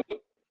কাৰণে কৰিলো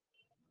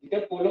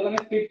যেতিয়া পোলৰ কাৰণে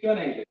স্পীড কিমান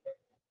আহিছে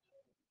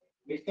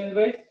distance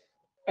by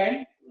time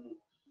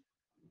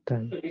so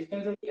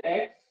distance of x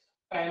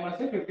time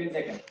আছে 15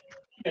 seconds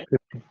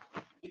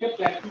এটা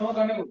প্ল্যাটফর্মের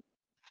কারণে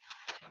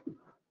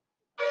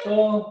তো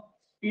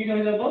স্পিড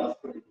হয়ে যাব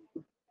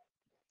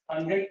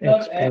 100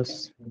 plus x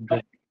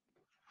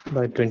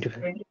by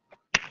 25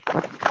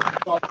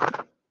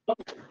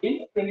 in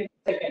 20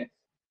 seconds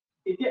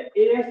এটা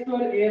as to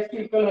R as to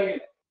equal হয়ে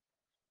গেল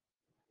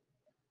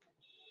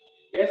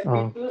s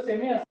speed to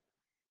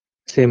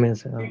same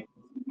আছে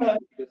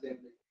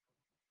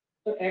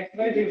so x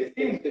by 15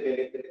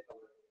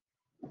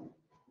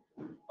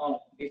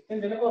 distance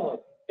যেটা কত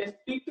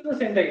speed to the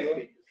same থাকিব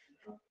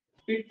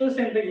speed to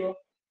same থাকিব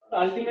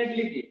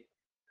ultimately কি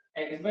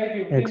x by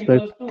 15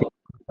 equals to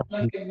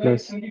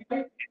plus x by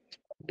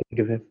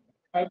 25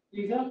 5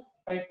 3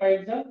 5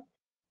 5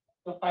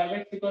 so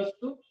 5x equals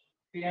to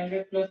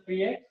 300 plus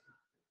 3x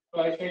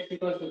twice x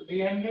equals to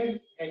 300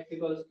 x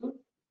equals to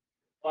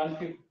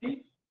 150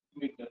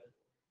 meter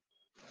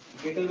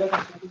meter का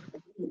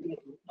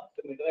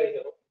meter आई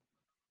जाओ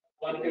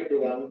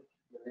 151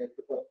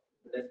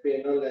 the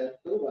trainer length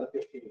to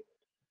 150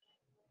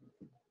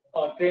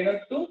 or trainer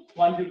to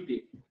 150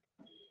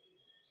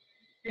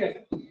 ठीक है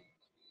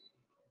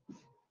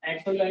x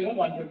हो जाएगा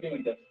 150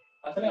 metre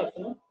आसान है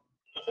option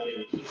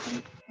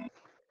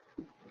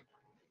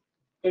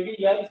क्योंकि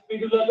यार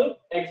स्पीड उला लो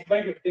x by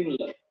 15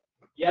 उला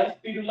यार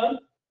स्पीड उला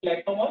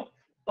प्लेटफॉर्म और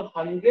तो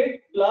 100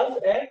 plus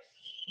x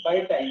by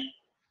time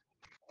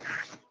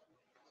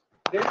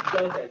 100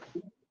 plus x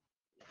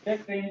ये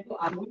ट्रेन तो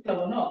आगे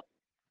चलो ना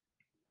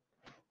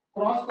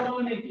क्रॉस करो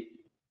नहीं की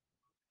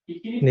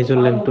इतनी तो নিজৰ पार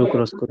हो লেংথটো गए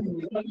ক্ৰছ কৰি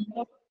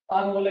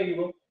पार हो লাগিব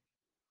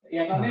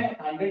यानी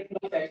 100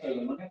 plus x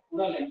होगा মানে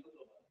पूरा लेंथ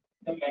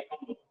तो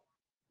प्लेटफॉर्म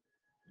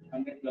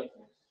 100 plus x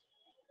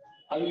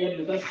अब ये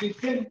दूसरा स्पीड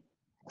से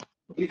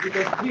this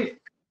equals this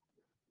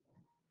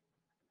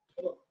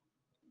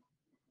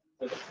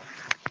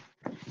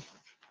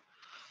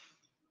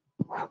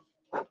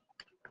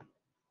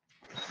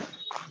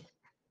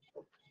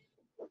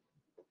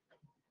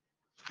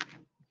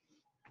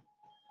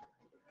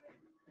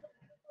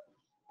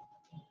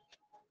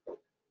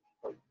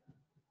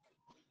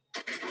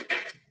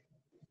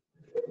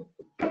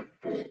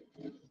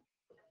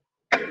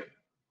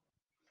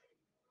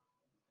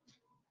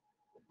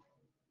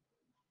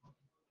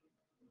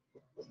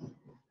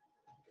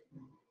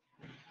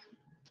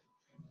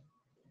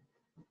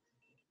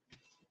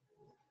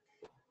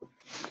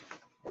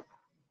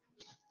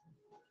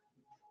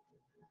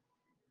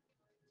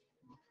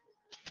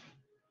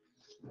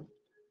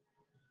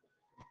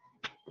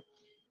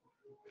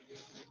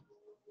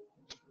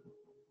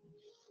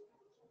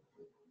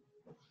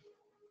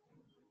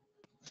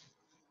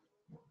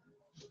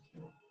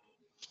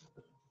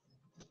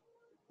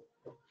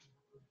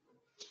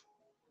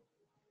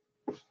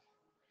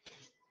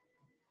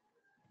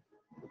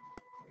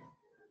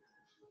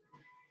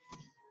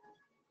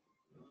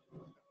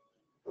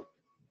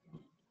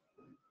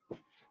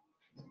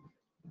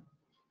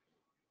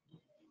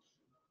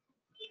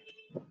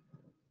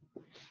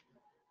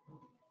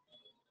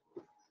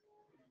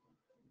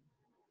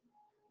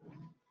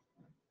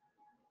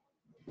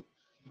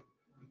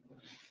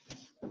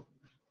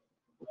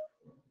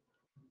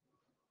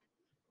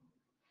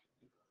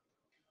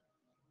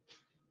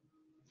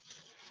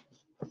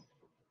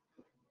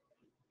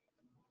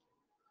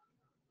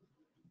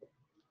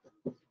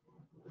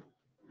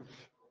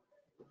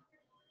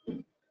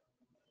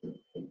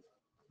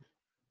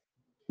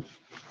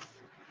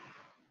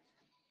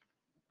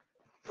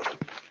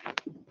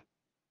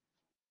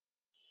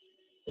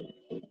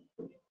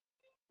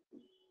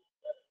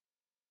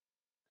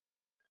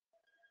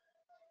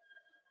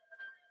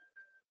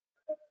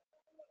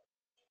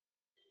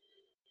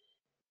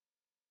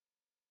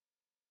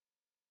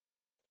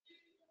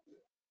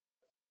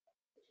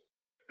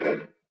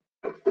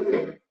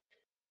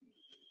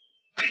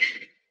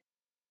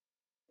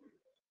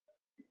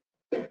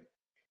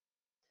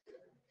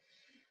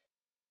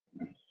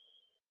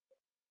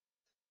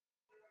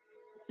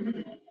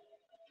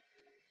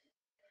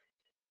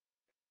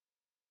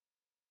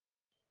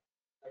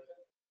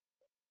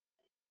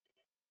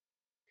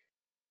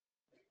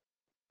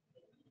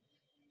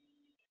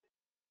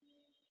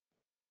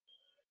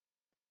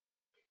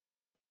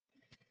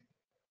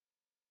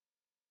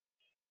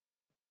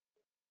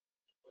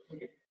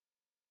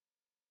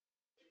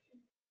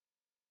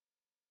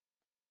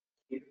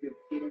If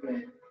 15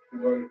 men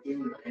working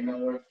 9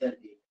 hours a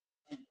day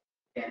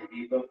can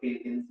reap a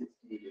field in 60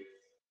 days.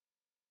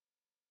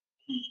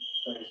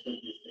 Sorry, so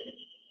this said,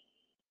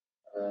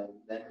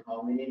 then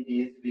how many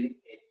days will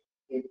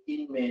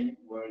 18 men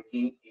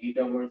working 8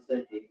 hours a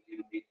day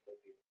will reap the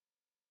field?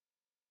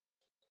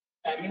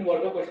 I mean,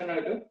 what the question I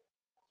do?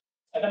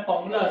 And the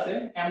formula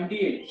is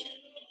MDH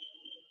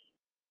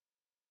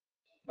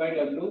by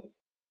W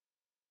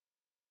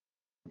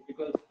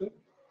equals to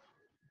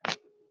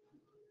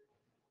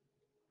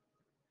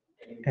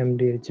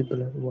MDH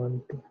plus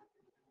 1 2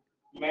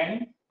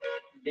 man,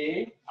 day,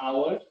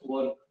 hours,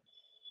 work.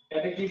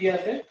 তাতে কি দিয়া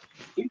আছে?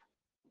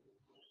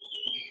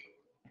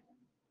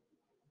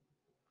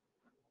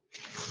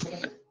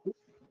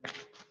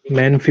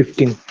 man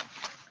 15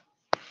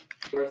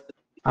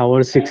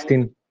 hours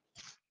 16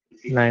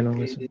 9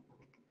 hours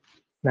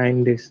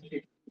 9 days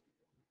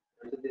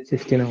So this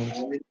 16 is hours.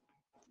 how many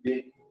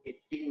will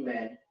 18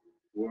 men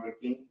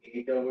working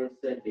 8 hours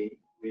a day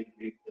will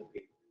reap the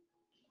field?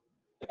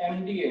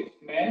 MDH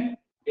man,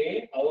 day,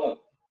 hour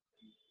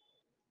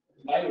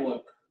by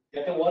work.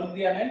 याতে work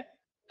दिया है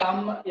काम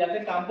याते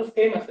काम तो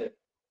सेम আছে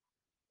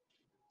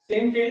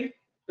सेम फील्ड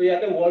तो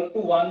याते वर्क टू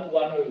 1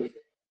 1 हो গৈছে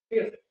ঠিক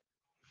আছে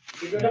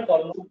এটা একটা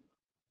ফর্মুলা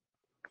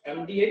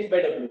MDH by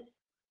W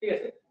ঠিক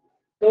আছে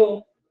তো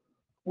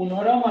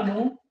 15 মানুহ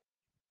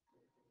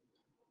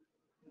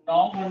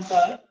 9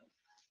 ঘন্টাৰ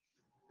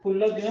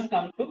 16 দিনৰ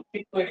কামটো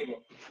ঠিক কৰি দিব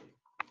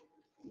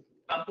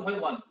কামটো হয়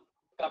 1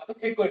 কামটো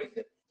ঠিক কৰি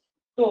দিছে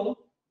তো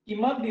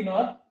কিমান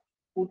দিনত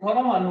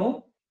 18 মানুহ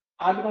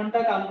 8 ঘন্টা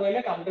কাম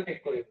কৰিলে কামটো ঠিক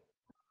কৰিব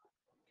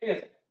ঠিক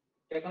আছে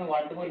এখন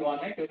 1 to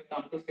 1 है क्योंकि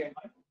काम तो सेम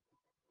है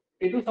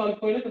এটু সলভ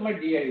করলে তোমার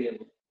ডি আই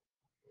যাবে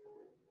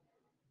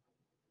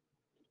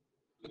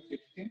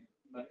 16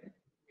 মানে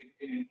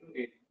 15 into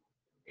 8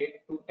 8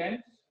 2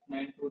 times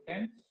 9 2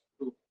 times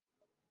 2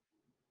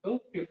 so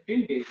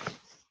 15 days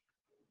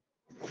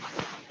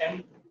and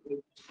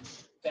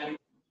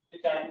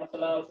chaat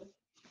masala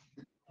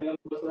हम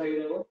दूसरा ये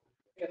देखो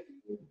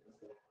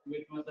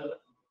मीट मसाला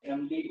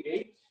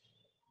MD8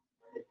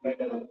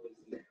 बेटर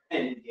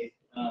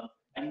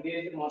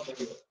MD8 मत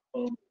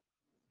करियो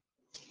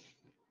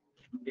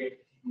MD8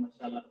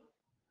 मसाला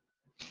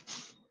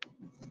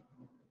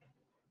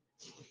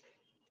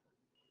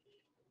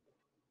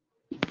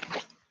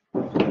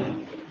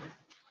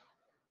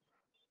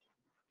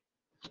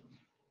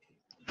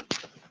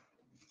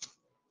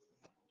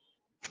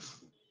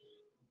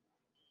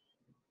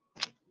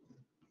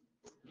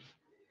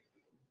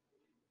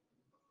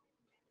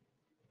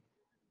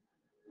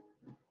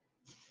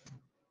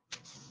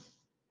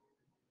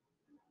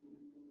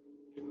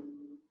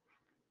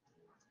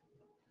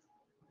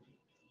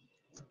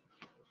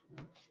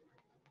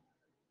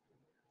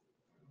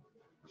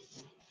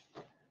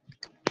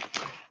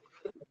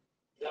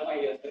जब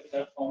आई है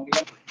सर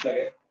फॉर्मूला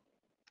लगे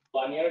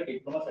 1 year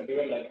diploma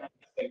certificate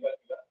लगे एक बार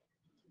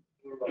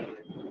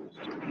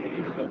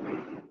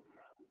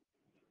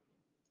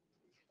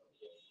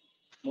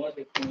मोर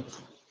 16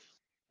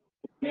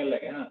 year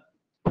लगे हां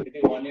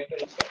यदि 1 year पे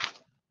लगे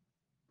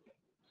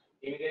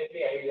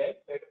immediately आई जाए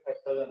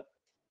 5000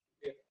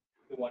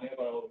 to 1 year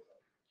कराओ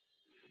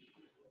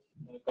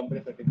कंपनी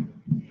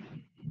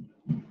सर्टिफिकेट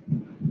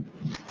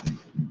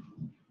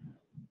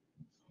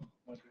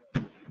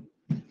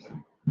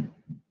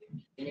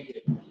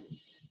immediate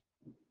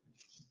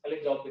खाली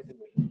जॉब बेसिस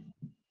पे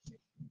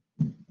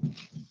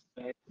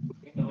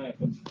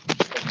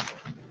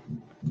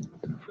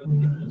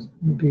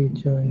Be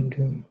joined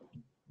him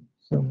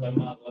some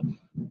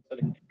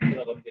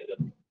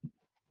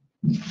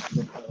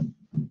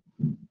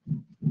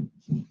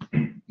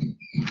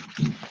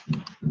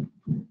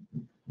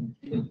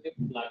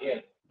লাগে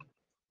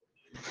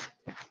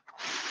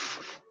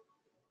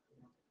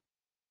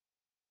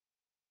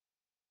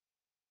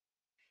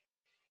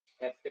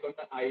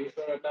একটা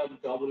আয়ুষের একটা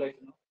জব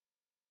ওলাইছে না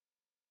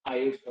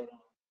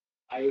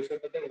আয়ুষের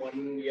তাতে 1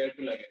 year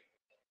টু লাগে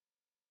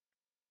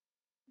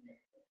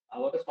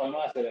আমার তো 6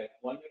 মাস আছে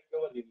 1 year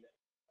কেও দিলে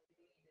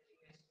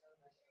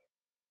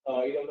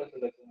ইডব্লিউএস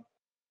সিলেকশন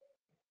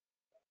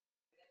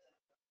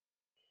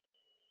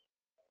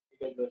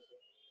ইডব্লিউএস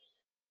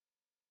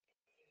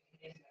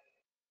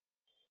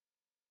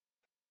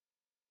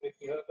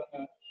কি হয়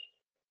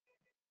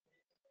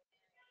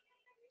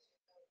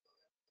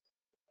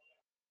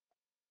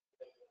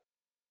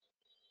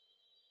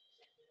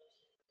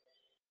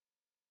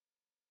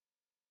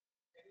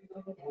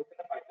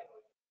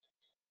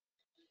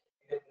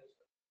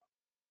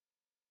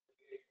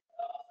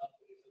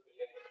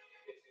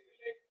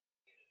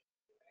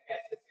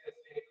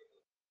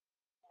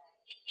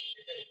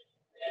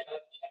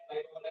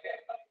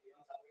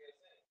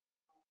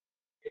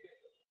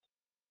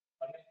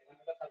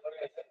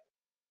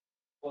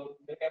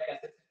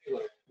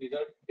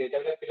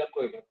ডেটাবিলাক ফিল আপ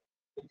কৰিলো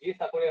যি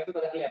চাকৰি আছে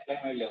তাতে খালি এপ্লাই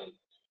মাৰিলে হ'ল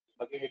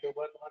বাকি সেইটোৰ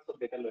পৰা তোমাৰ চব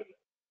ডেটা লৈ লয়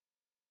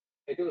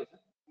সেইটো কৈছে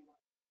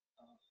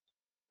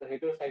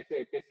সেইটো চাইছো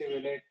এপিএসসি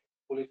বেলেগ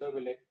পুলিচৰ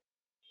বেলেগ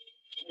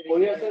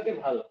কৰি আছে যদি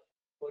ভাল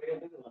কৰি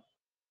আছে যদি ভাল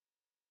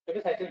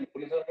সেইটো চাইছো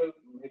পুলিচৰ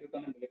সেইটো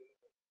কাৰণে বেলেগ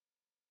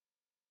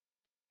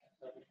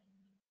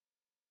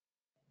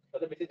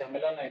তাতে বেছি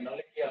ঝামেলা নাই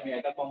নহলে কি আমি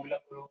এটা ফৰ্ম ফিল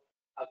আপ কৰো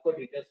আকৌ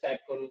ডিটেইলছ টাইপ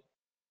কৰো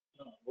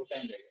বহুত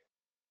টাইম লাগে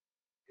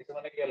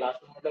কিছুমানে কি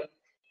লাষ্ট মোমেন্টত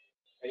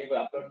হেৰি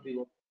আপলোড দিব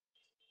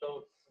তো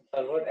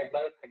সার্ভার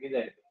একবার থাকি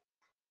যায়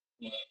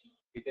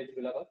ডিটেইলছ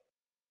বিলাকত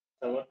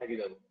সার্ভার থাকি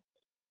যাব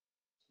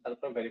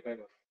তারপর ভেরিফাই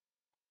করো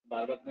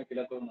বারবার তুমি ফিল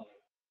আপ করো না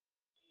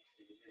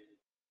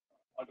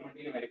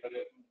অটোমেটিক্যালি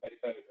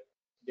ভেরিফাই হবে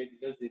যে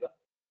ডিটেইলছ দিবা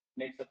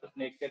নেক্সট সাপোজ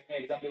নেক্সট ইয়ার में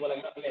एग्जाम দিব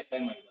লাগে না খালি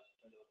অ্যাপ্লাই মারিবা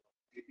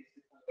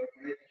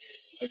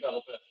এটা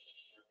হবে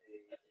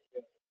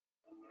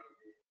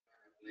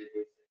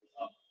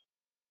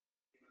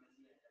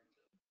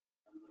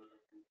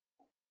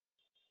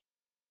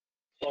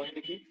पॉइंट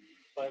की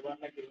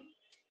 51 ना किलो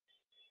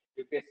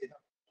यूपीएससी ना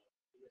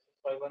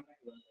 51 ना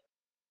किलो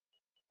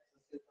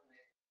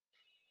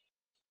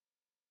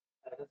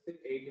एसएससी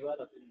 8 बार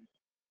आते हैं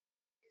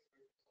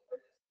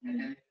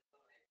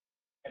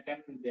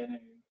अटेम्प्ट देना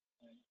है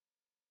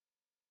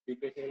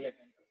यूपीएससी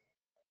अटेम्प्ट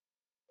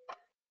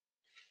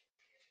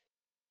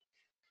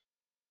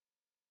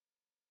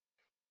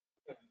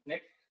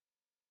नेक्स्ट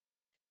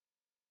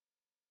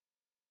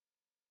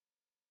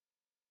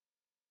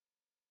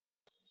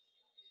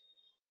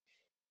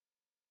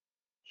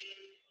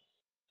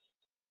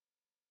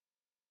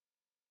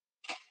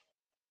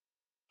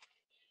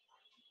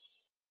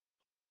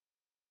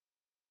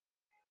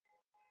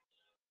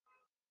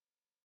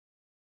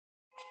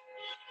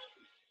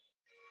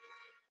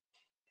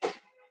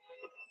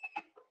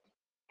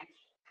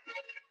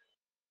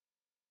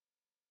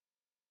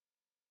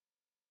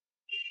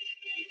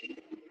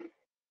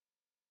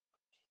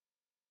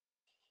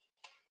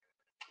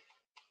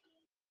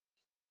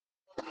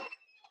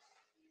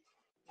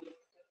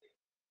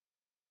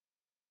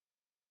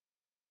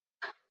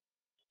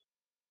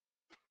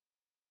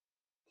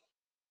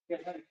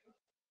कैसा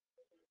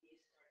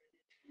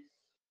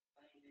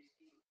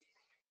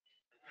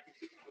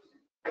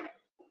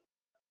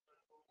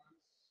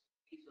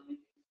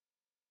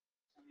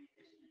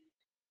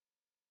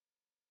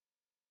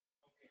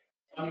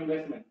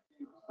investment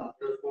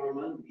After 4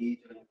 months, we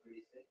join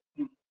police.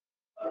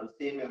 Or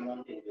same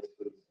amount invest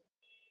police.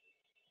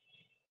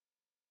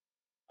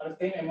 और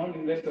सेम अमाउंट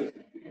इन्वेस्ट हो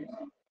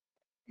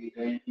We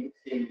join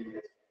same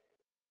investment.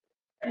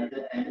 At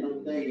the end of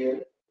the year,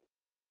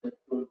 the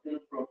total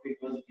profit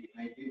was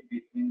divided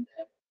between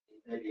them in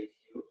the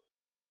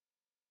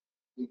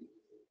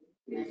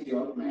ratio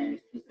of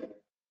 9:7.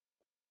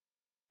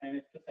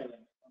 9:7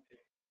 okay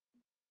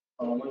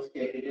How much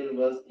capital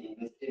was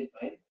invested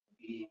by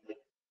B?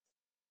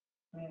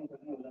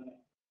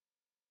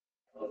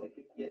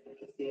 Yes,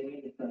 it's the same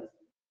difference.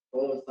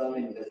 Oh, some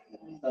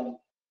investment,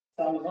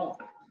 साल no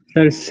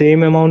sir same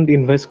amount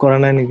invest करा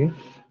নাই নেকি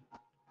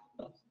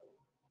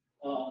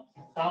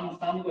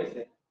साम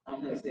कैसे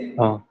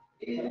हाँ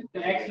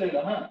x ले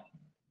लो हाँ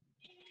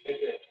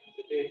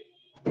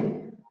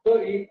तो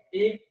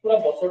एक पूरा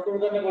বছৰটোৰ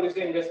কাৰণে কৰিছে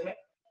ইনভেষ্টমেন্ট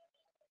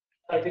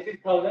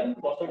 36000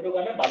 বছৰটোৰ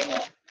কাৰণে 12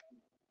 মাহ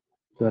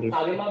सॉरी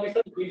 4 মাহ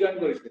পিছত দুই জয়েন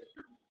কৰিছে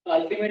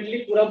আলটিমেটলি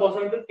পুৰা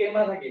বছৰটোত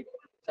কেইমাহ থাকিব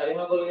 4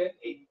 মাহ গ'লে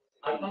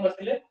 8 মাহ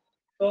আছিলে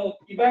তো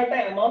কিবা এটা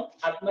এমাউন্ট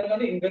 8 মাহৰ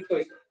কাৰণে ইনভেষ্ট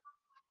কৰিছে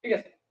ঠিক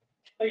আছে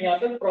তো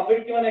ইয়াতে প্ৰফিট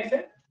কিমান আহিছে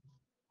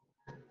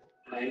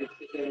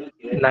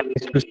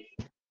 9:7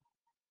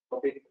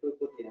 profit to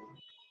put in.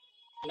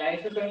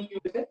 9:7 কি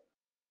হৈছে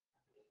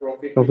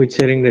profit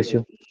sharing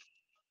ratio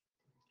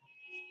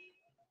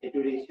It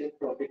will ratio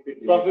profit to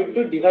profit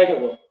two divide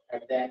হ'ব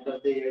at the end of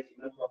the year,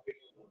 profit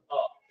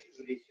हां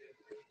to ratio.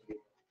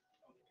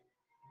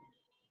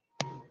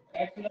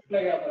 एक्स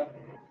লাগে আপোনাৰ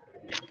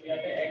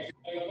ইয়াতে एक्स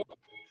লাগিব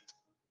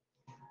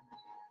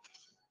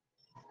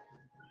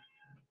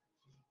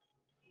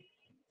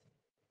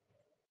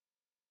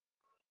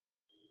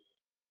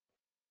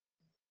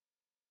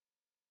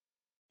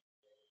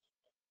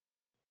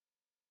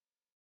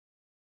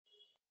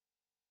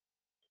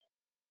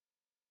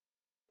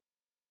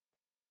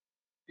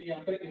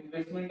यहाँ पर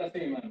इन्वेस्टमेंट আছে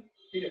ইমান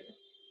ঠিক আছে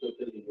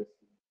Total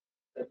investment.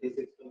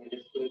 36 to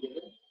minus 2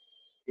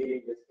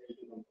 investment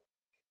to come.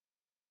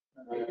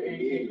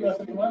 এইটো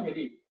আছে তোমাৰ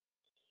হেৰি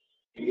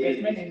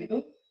ইনভেষ্টমেন্ট ইনটু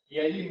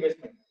ইয়াৰলি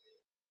ইনভেষ্টমেন্ট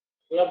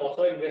পুৰা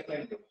বছৰ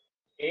ইনভেষ্টমেন্ট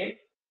এ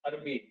আৰু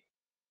বি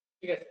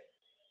ঠিক আছে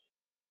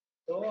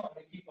তো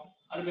আমি কি কম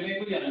আৰু বেলেগ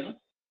একো দিয়া নাই ন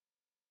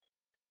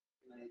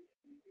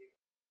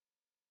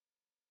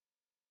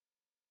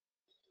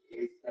He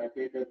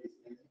started the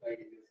business by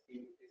investing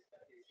rupees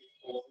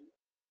 36,000,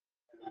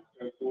 and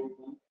after 4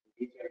 months,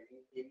 he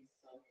joining in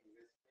some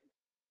investment.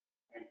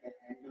 At the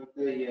end of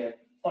the year,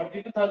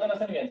 42000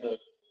 আছে নেকি আনসার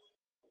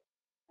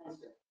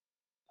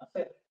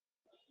আছে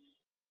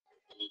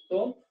তো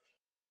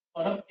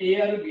অর্থাৎ এ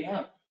আর বি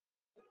হ্যাঁ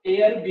এ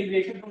আর বি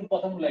রেশিও তুমি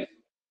প্রথম লাইছো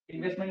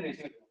ইনভেস্টমেন্ট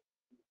রেশিও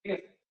ঠিক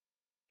আছে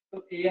तो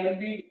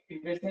ARB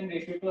investment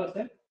ratio to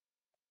আছে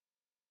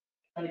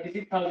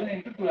 36,000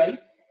 into 12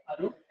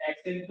 আৰু x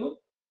into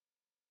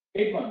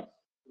 8 months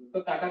তো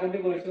কাটাকুটি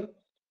কৰিছো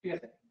ঠিক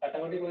আছে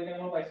কাটাকুটি কৰিলে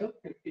মই পাইছো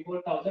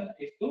 54,000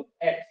 is to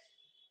x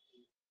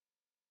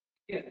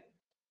ঠিক আছে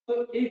তো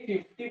এই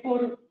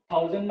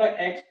 54,000 by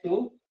x to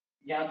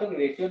यहाँ तो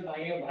रेशियो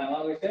भाঙা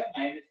গৈছে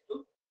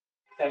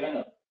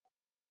 9:7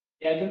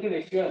 ইয়াৰ যোনটো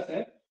ৰেशियो আছে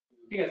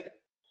ঠিক আছে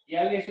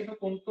ইয়াৰ ৰেशियोটো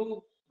কোনটো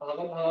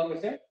ভাগত ভাঙা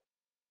গৈছে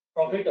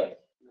প্ৰফিটৰ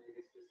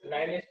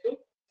 9:7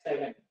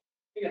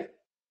 ঠিক আছে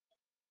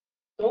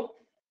তো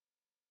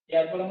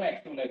ইয়াৰ পৰা মই x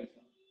টো ওলাই দিছো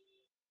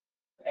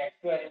x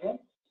টো আহিব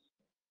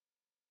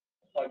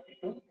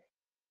 42,000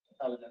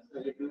 So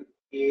it will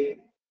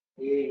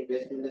A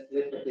investment is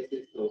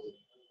 36,000.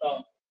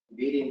 B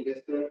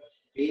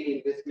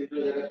investment to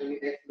जगह कमी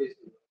X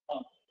बेचो.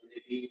 म्हणजे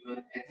B वन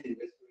X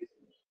invest करेছো.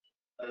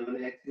 तर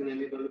म्हणजे X মানে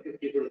আমি পালো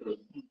 54,000.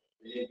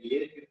 म्हणजे B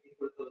এর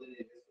 54,000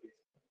 invest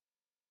করেছো.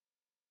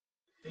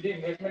 যদি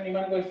ইনভেস্টমেন্ট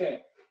ইমান কৈছে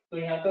তো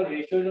ইহাতৰ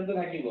ৰেशिও যোনটো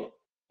থাকিব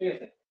ঠিক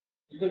আছে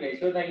যোনটো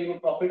ৰেशिও থাকিব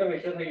প্ৰফিটৰ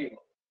ৰেशिও থাকিব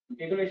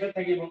সেইটো ৰেशिও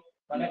থাকিব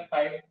মানে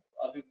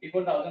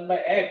 54,000 by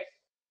x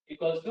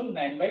equals to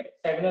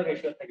 9/7 ৰ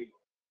ৰেशिও থাকিব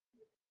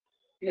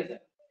ঠিক আছে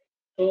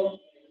তো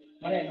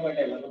মানে এনেকুৱা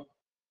টাইপ আৰু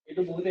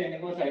এইটো বহুত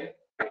এনেকুৱা চাই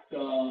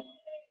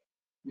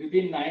যদি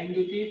 9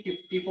 যদি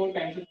 54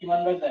 টাইমছ কিমান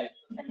বাৰ যায়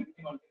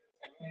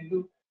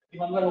 7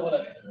 কিমান বাৰ হ'ব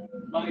লাগে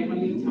বা ইমান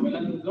ঝামেলা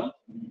নোযোৱা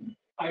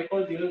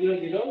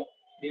 54000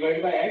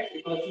 divided by x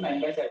equals to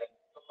 9/7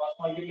 so cross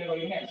multiply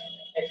करेंगे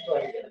x to आ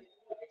जाएगा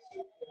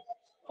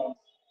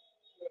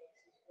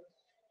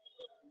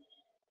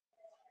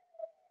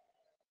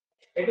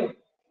এইটো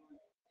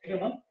এইটো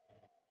না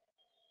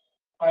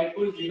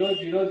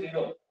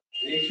 54000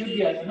 রেশিও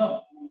দিয়া আছে ন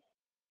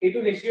এইটো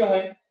রেশিও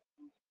হয়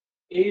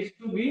a is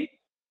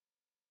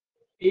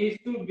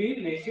to b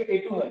ratio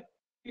এইটো হয়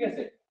ঠিক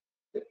আছে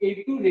তো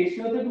এইটো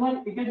রেশিওতে তোমার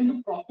এটা কিন্তু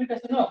প্রফিট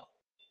আছে ন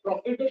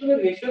প্রফিটৰ তুমি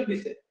রেশিও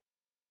দিছে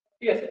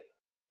ঠিক আছে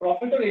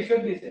প্রফিটৰ রেশিও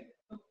দিছে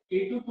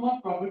এইটো তোমার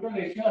প্রফিটৰ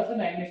রেশিও আছে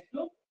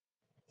 9:7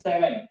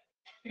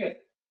 ঠিক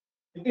আছে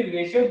যদি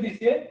রেশিও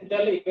দিছে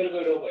তাহলে ইকুয়াল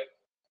করে দেব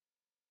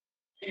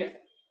ঠিক আছে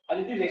আর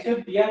যদি রেশিও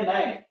দিয়া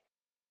নাই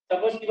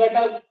সাপোজ কিবা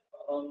একটা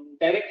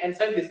ডাইরেক্ট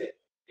অ্যানসার দিছে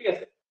ঠিক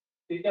আছে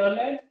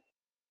তেতিয়াহলে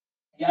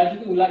ইয়াৰ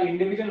যদি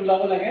ইন্ডিভিজুয়াল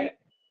ওলাব লাগে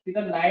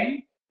তেতিয়া 9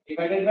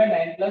 divided by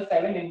 9 plus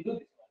 7 into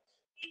this one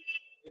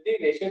যদি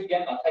রেশিও দিয়া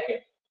নাথাকে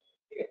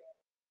ঠিক আছে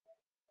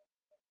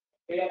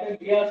এটাতে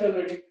দিয়া আছে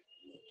অলরেডি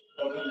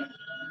প্রবলেম নাই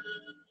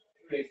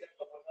রেশিও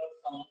প্রপোর্শনাল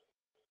সাম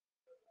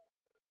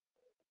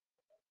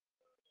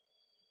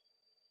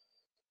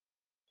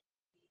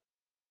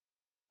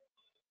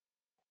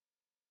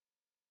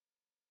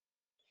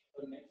তো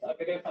নেক্সট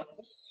আগে সাম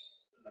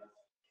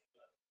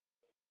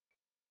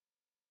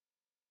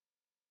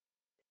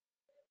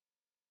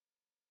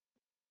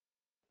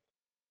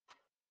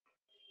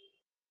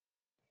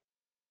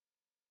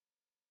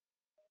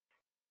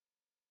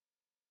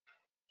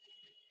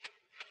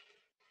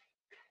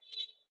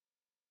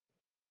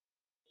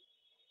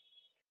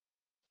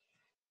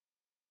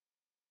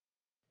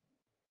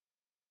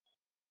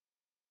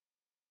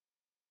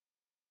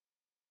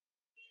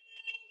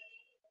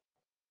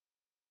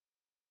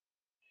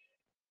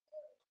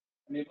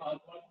मेरे पास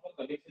बहुत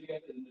कलेक्शन है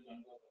जिंदगी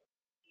जानना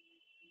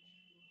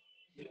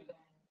इसलिए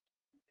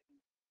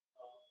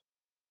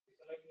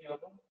क्या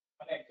होगा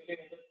मैंने एक्चुअली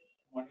मेरे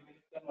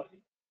मॉडिफिकेशन वाली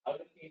अब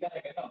सीधा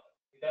है ना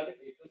सीधा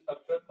एक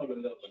स्ट्रक्चर फॉलो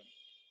कर रहा हूं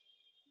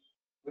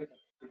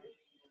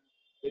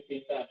ये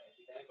तीनटा है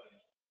सीधा है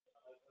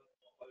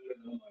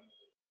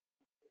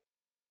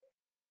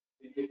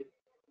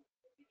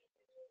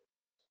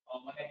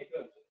मैंने एक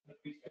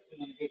पीस सेक्शन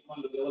में एक मान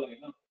लगा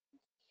ना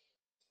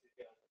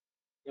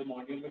ये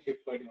मॉड्यूल में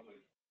शिफ्ट कर दिया मैंने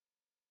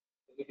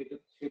तो किसी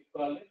शिफ्ट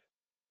कर ले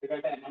फिर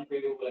একটা অ্যামাউন্ট পে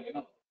করব লাগে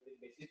না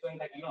বেসিস পয়েন্ট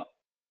থাকে না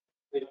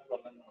এই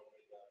প্রবলেম না হবে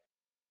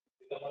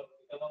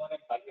এটা মানে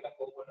বাকিটা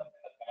করব না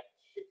ব্যাচ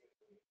শিফট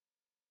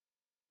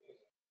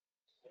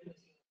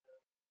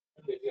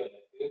বেশি হবে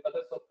এই কথা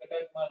সবকটা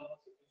মানে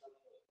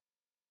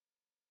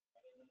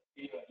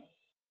কি হয় না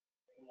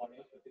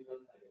মডিউল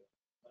 15 থাকে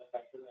মানে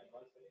ফ্যাক্টর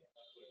অ্যাডভান্স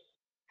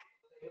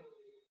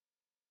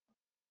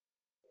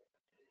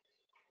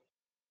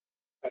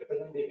ফ্যাক্টর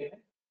দেখে না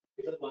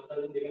এটা মাত্রা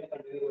দেখে না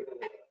কন্টিনিউ করতে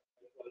হবে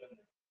প্রবলেম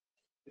নেই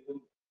কিন্তু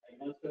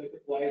অ্যাডভান্স করে তো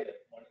কোয়াই যায়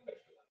মডিউল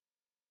ফ্যাক্টর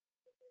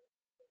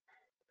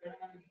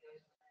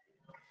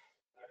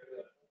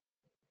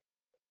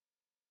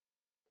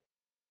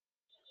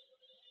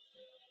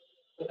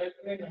তো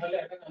তাহলে তাহলে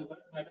একটা নাম্বার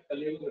একটা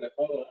কালিয়ে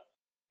রাখা হবে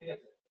ঠিক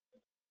আছে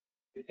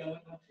এটা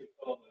আমরা শিফট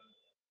করব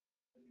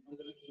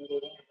নিম্নলিখিত কি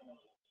করব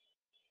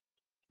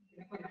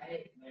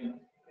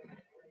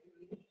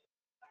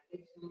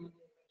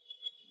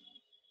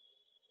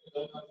তো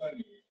নাম্বার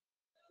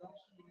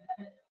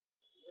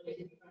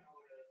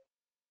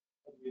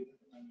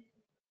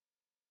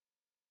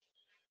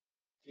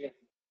ঠিক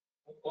আছে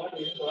কোড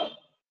ইউজ করা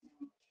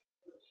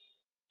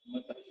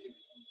मतलब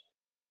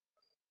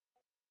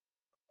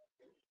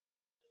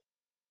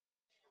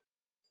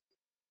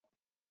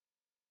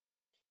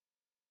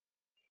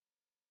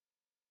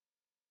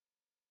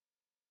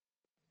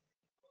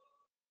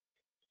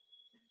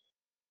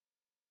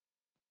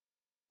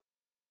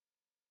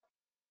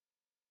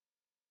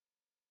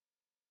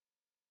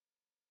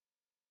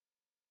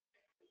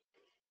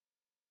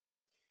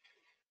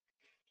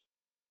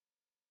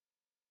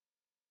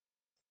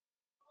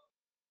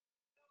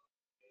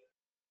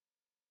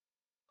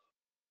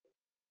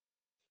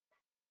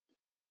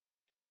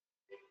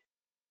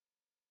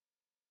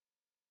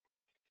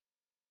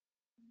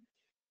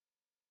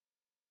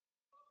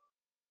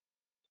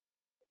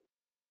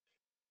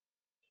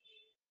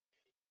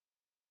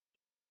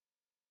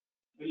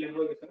will have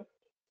a sir.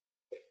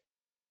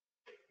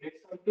 Next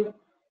one to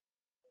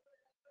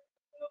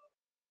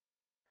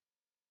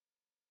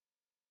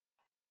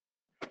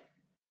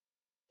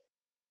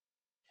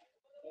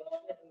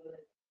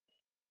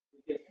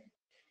yes.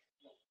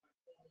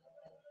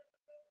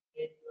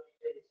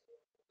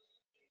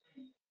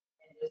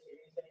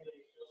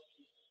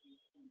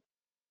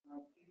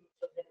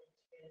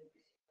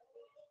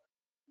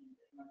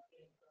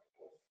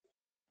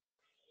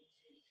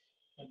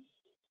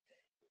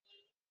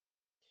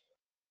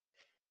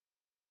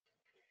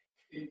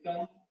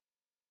 Income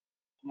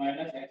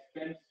minus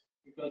expense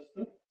equals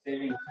to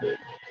savings.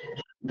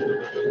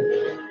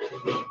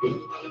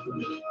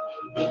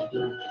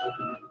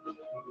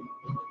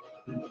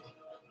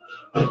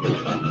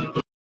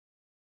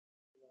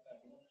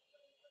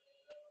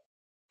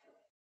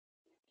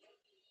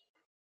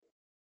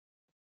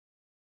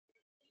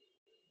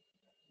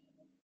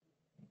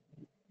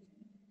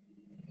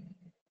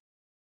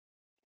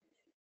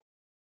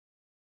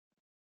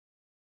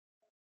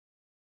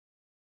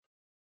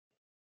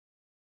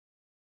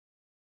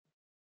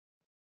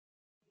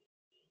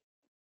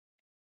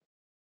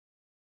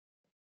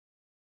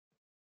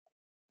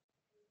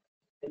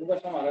 Ini kan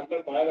sama ada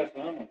kalau ada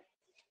sama.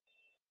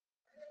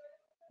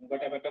 But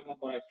I better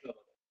more extra.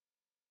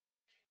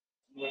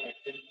 But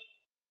actually,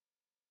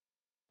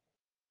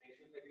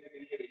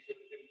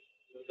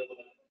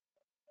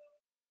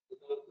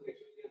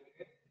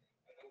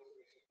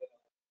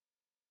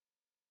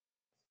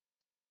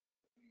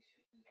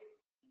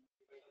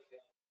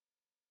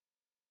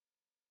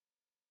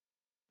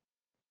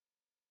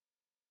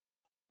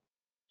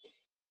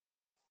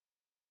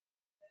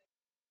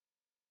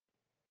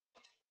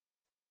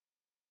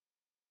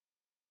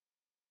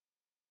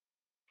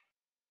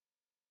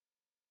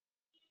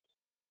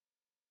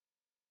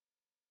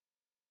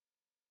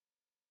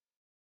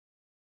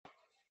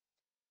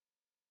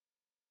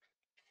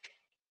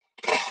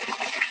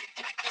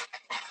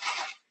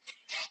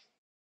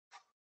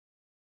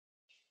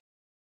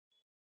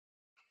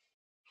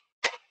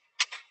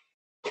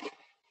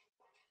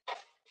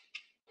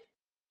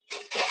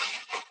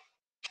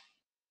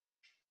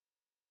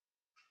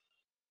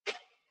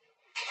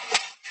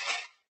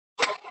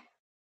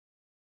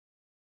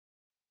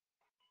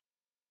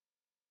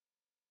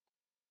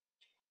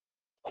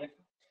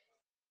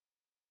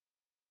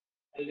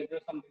 I'll give you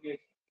something else.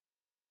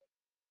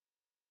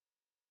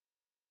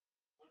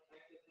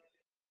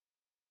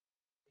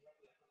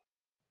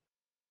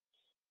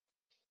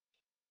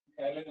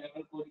 I'll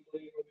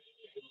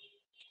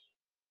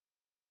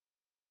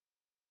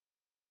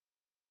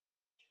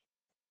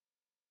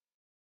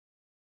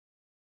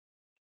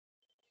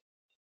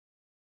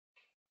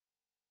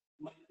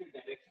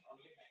direction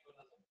only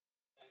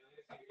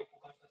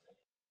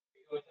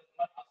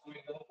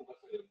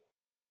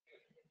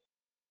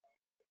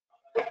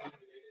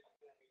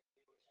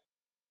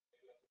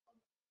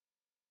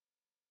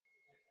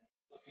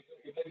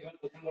kita given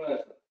question করা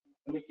আছে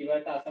তুমি কিভাবে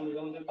একটা আসাম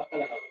রিজনের পাক্কা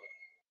লাগাবো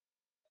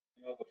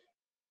এবার question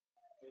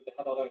তুমি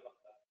দেখা দাও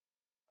পাক্কা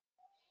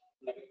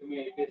নাকি তুমি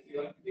এপিএসসি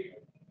হলে দিবে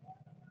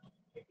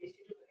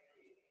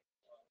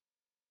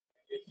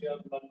এপিএসসি আর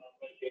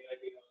নরমাল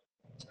জেনারেল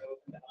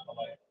দেখা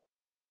পাবে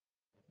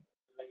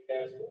লাইক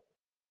দ্যাট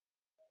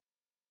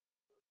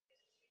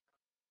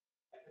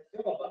এসএসসি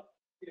বাবা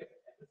ঠিক আছে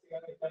এসএসসি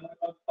আর এখানে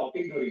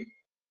টপিক ধরি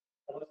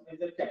তারপর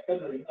মেজর চ্যাপ্টার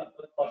ধরি না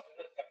তো ফার্স্ট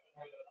চ্যাপ্টার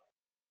হলো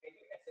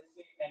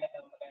এসএসসি এন্ড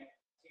মানে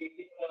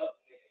সিইটি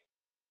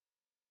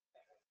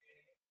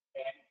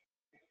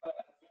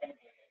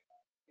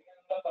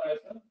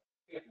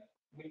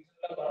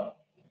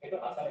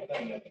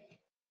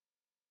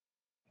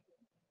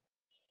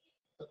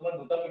তোমার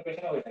দুটো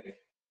প্রিপারেশন হয়ে থাকে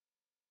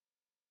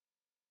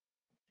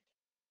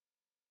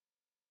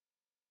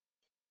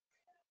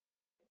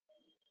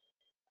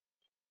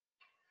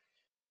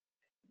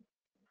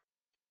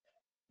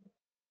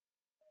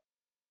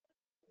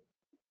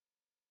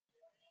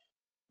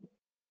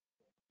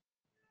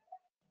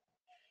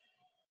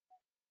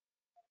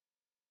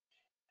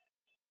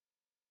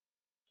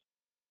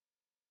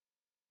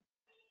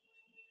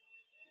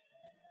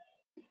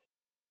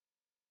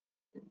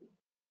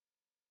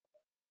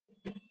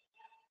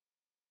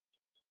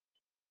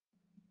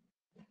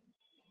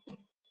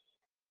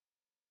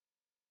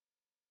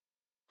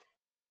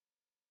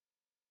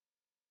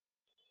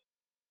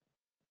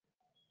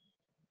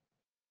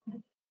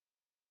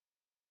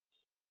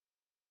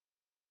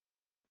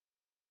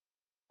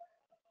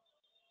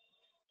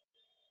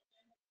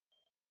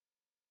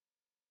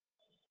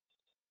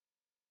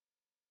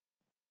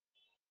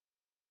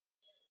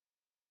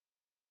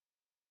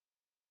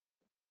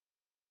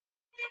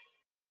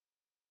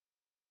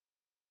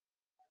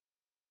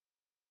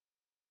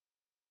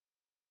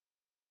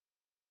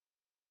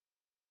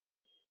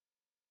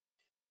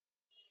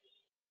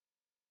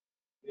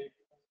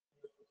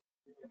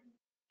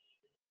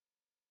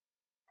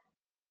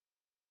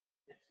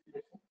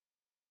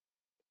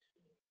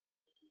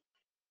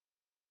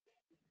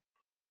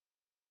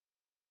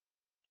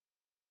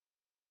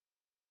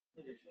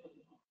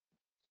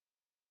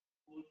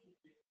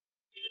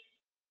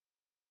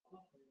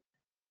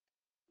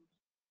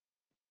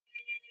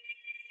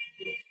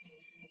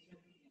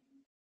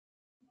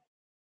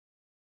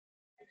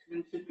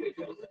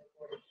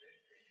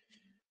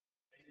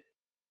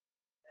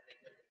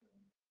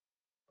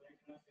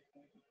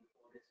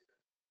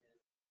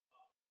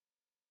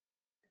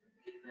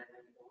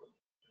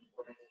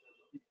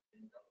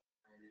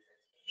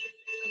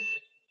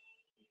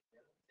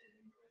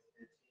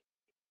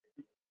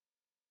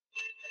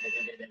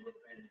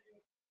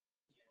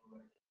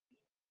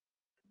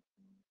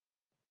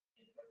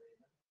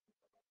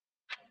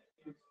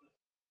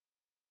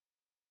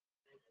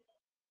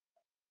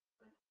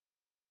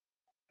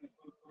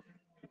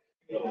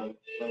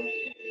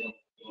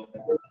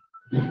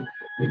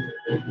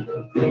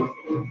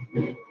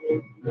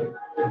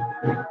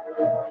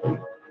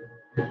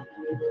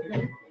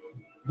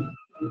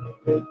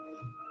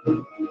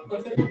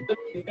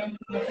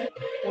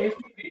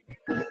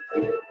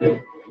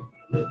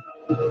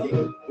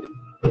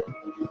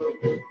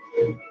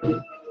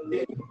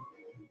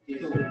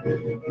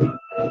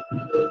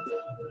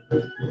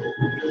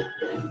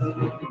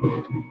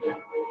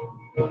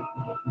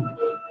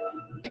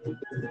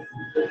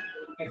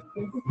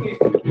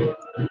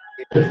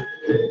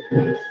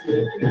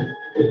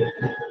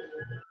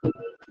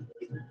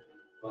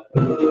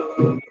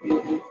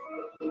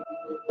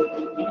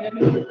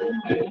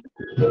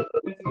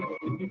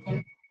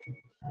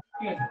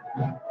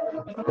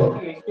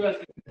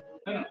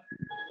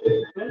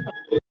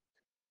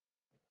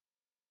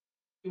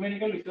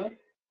Numerical return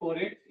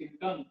 4x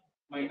income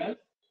minus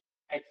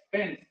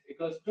expense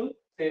equals to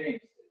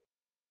savings.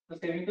 So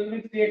savings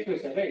means 3x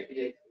question, right?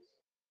 Yes.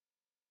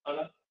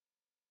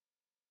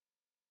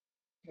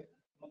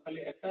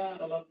 खाली একটা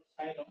অলপ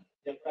চাই লম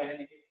যে প্ৰায়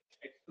নেকি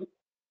x2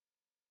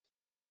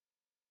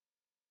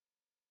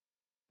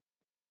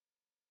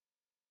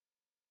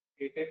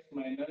 8x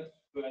minus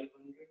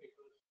 1200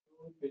 equals to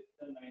with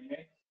the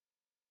 9x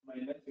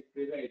minus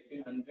 6 is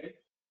 1800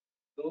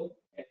 so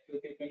x2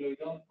 के ले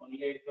जाओ only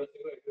x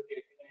possible x2 के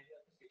 89 है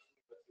तो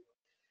 6 possible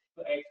so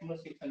x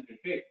minus 600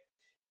 right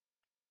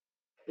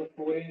so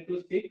 4 into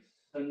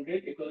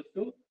 600 equals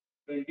to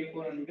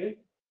 2400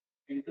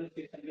 into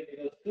 600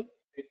 equals to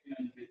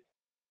 1800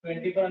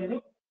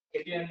 2400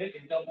 1800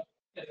 income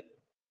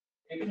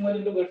एक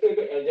मतलब वर्ष एक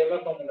अलजेब्रा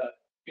फॉर्मूला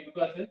किनको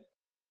आते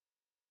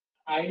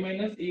I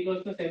minus E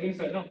equals to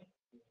savings है ना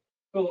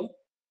तो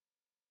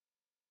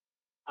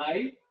I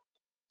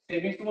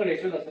savings to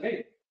ratio আছে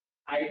right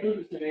I to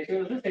ratio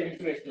আছে savings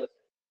to ratio আছে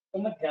তো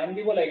মই ধ্যান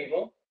দিব লাগিব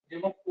যে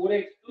মই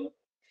 4x2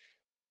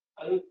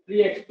 আৰু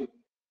 3x2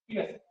 ঠিক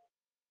আছে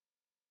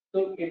তো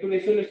এটো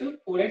রেশিও লেছো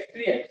 4x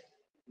 3x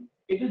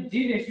এটো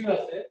জি রেশিও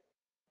আছে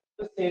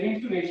তো savings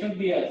to ratio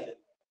দিয়া আছে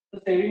তো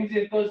savings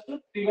equals to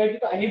 3/2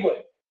 তো আহিবই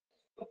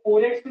তো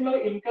 4x to লগ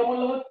ইনকাম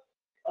লগত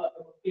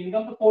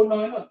ইনকাম তো 4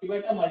 নহয় ন কিবা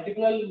এটা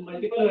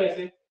মাল্টিপল হৈ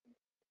আছে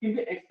কিন্তু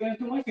এক্সপেন্স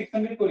তো মই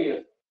 600 কৰি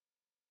আছে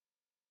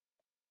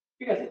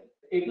ঠিক আছে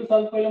এইটো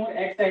সলভ কৰিলে মই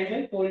x আহিছে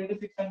 4 into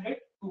 600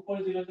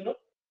 2400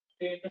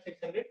 10 into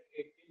 600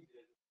 1800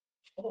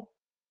 হ'ব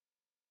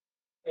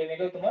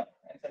এনেকৈ তোমাৰ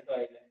আনসারটো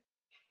আহিলে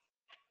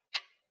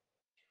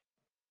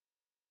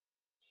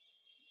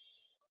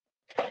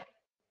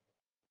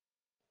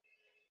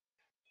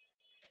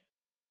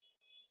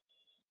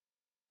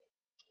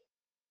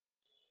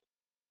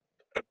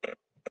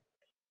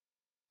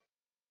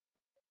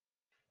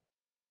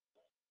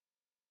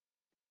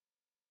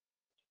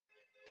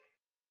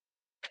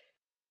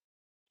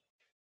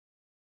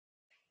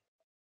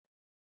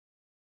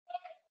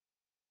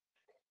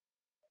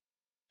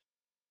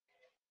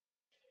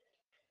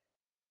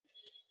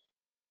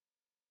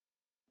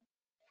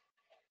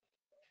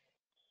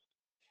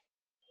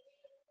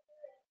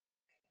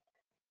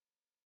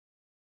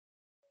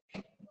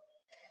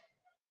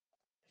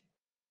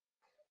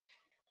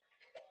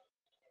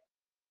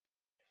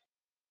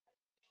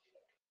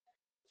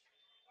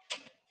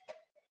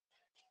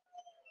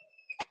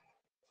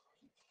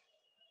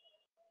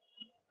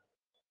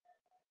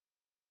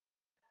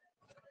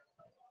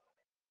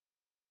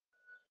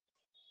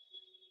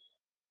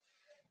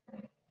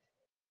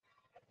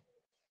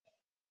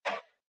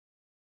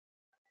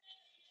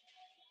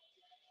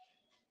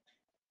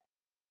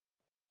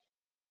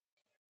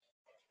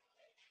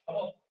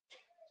হ'ব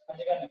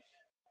আজি কাৰণে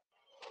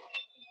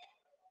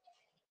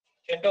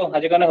চেণ্টো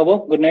আজি কাৰণে হ'ব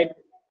good night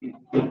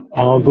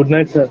good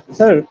night sir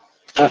sir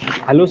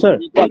hello sir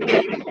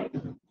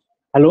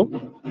hello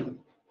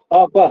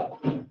কোৱা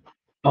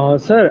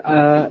স্যার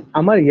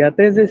আমাৰ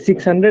ইয়াতে যে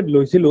 600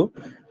 লৈছিলো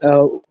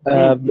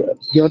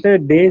সিহঁতে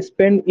ডে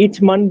স্পেন্ড ইচ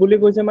মান্থ বুলি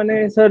কৈছে মানে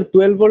স্যার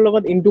 12 ৰ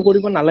লগত ইনটু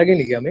কৰিব নালাগে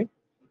নেকি আমি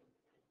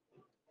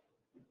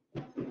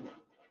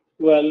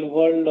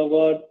 12 ৰ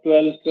লগত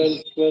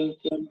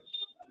 12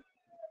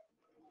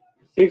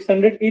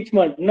 600 each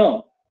month no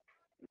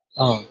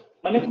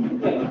মানে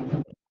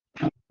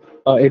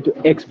এইটো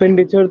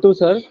এক্সপেন্ডিচাৰটো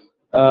স্যার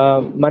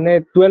মানে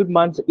 12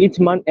 মান্থস ইচ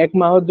মান্থ এক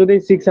মাহত যদি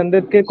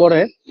 600 কে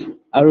কৰে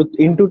আৰু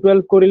ইনটু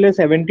 12 কৰিলে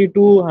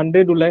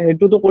 7200 ওলাই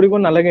হেতুটো কৰিব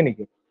নালাগে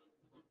নেকি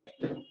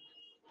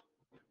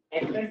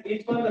expense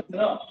each month আছে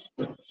ন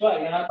so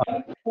यहाँ पर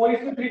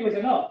 4:3 কৈছে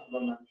ন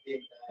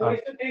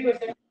 4:3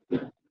 কৈছে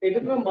এইটো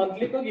তো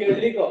monthly को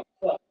yearly को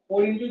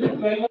 4 into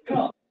 12 আছে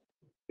ন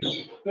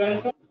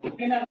 12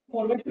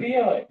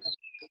 4/3 হয়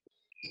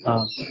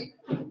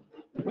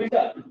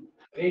বুঝছা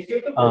রেশিও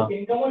তো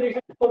ইনকাম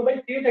রেশিও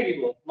 4/3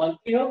 থাকিব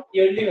মান্থলি হোক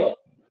ইয়ারলি হোক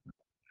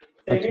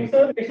সেভিংস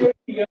রেশিও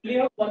ইয়ারলি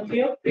হোক মান্থলি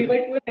হোক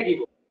 3/2 থাকিব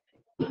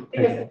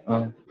ঠিক আছে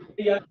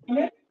ইয়াৰ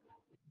মানে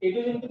এইটো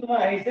যোনটো তোমাৰ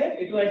আহিছে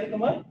এইটো আহিছে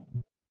তোমাৰ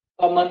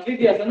মান্থলি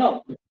দি আছে ন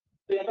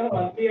তো ইয়াৰ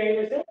মান্থলি আহি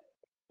গৈছে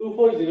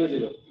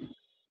 2400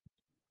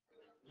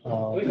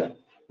 বুঝছা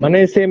মানে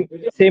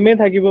সেমে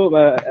থাকিব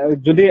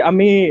যদি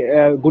আমি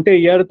গোটেই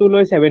ইয়াৰটো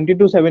লৈ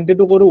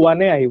 72 কৰো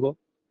 1 আহিব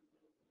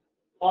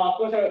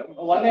আকৌ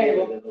 1 আহিব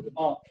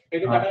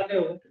এইটো কাটাতে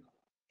হ'ব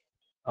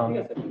ঠিক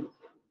আছে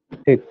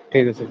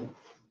ঠিক আছে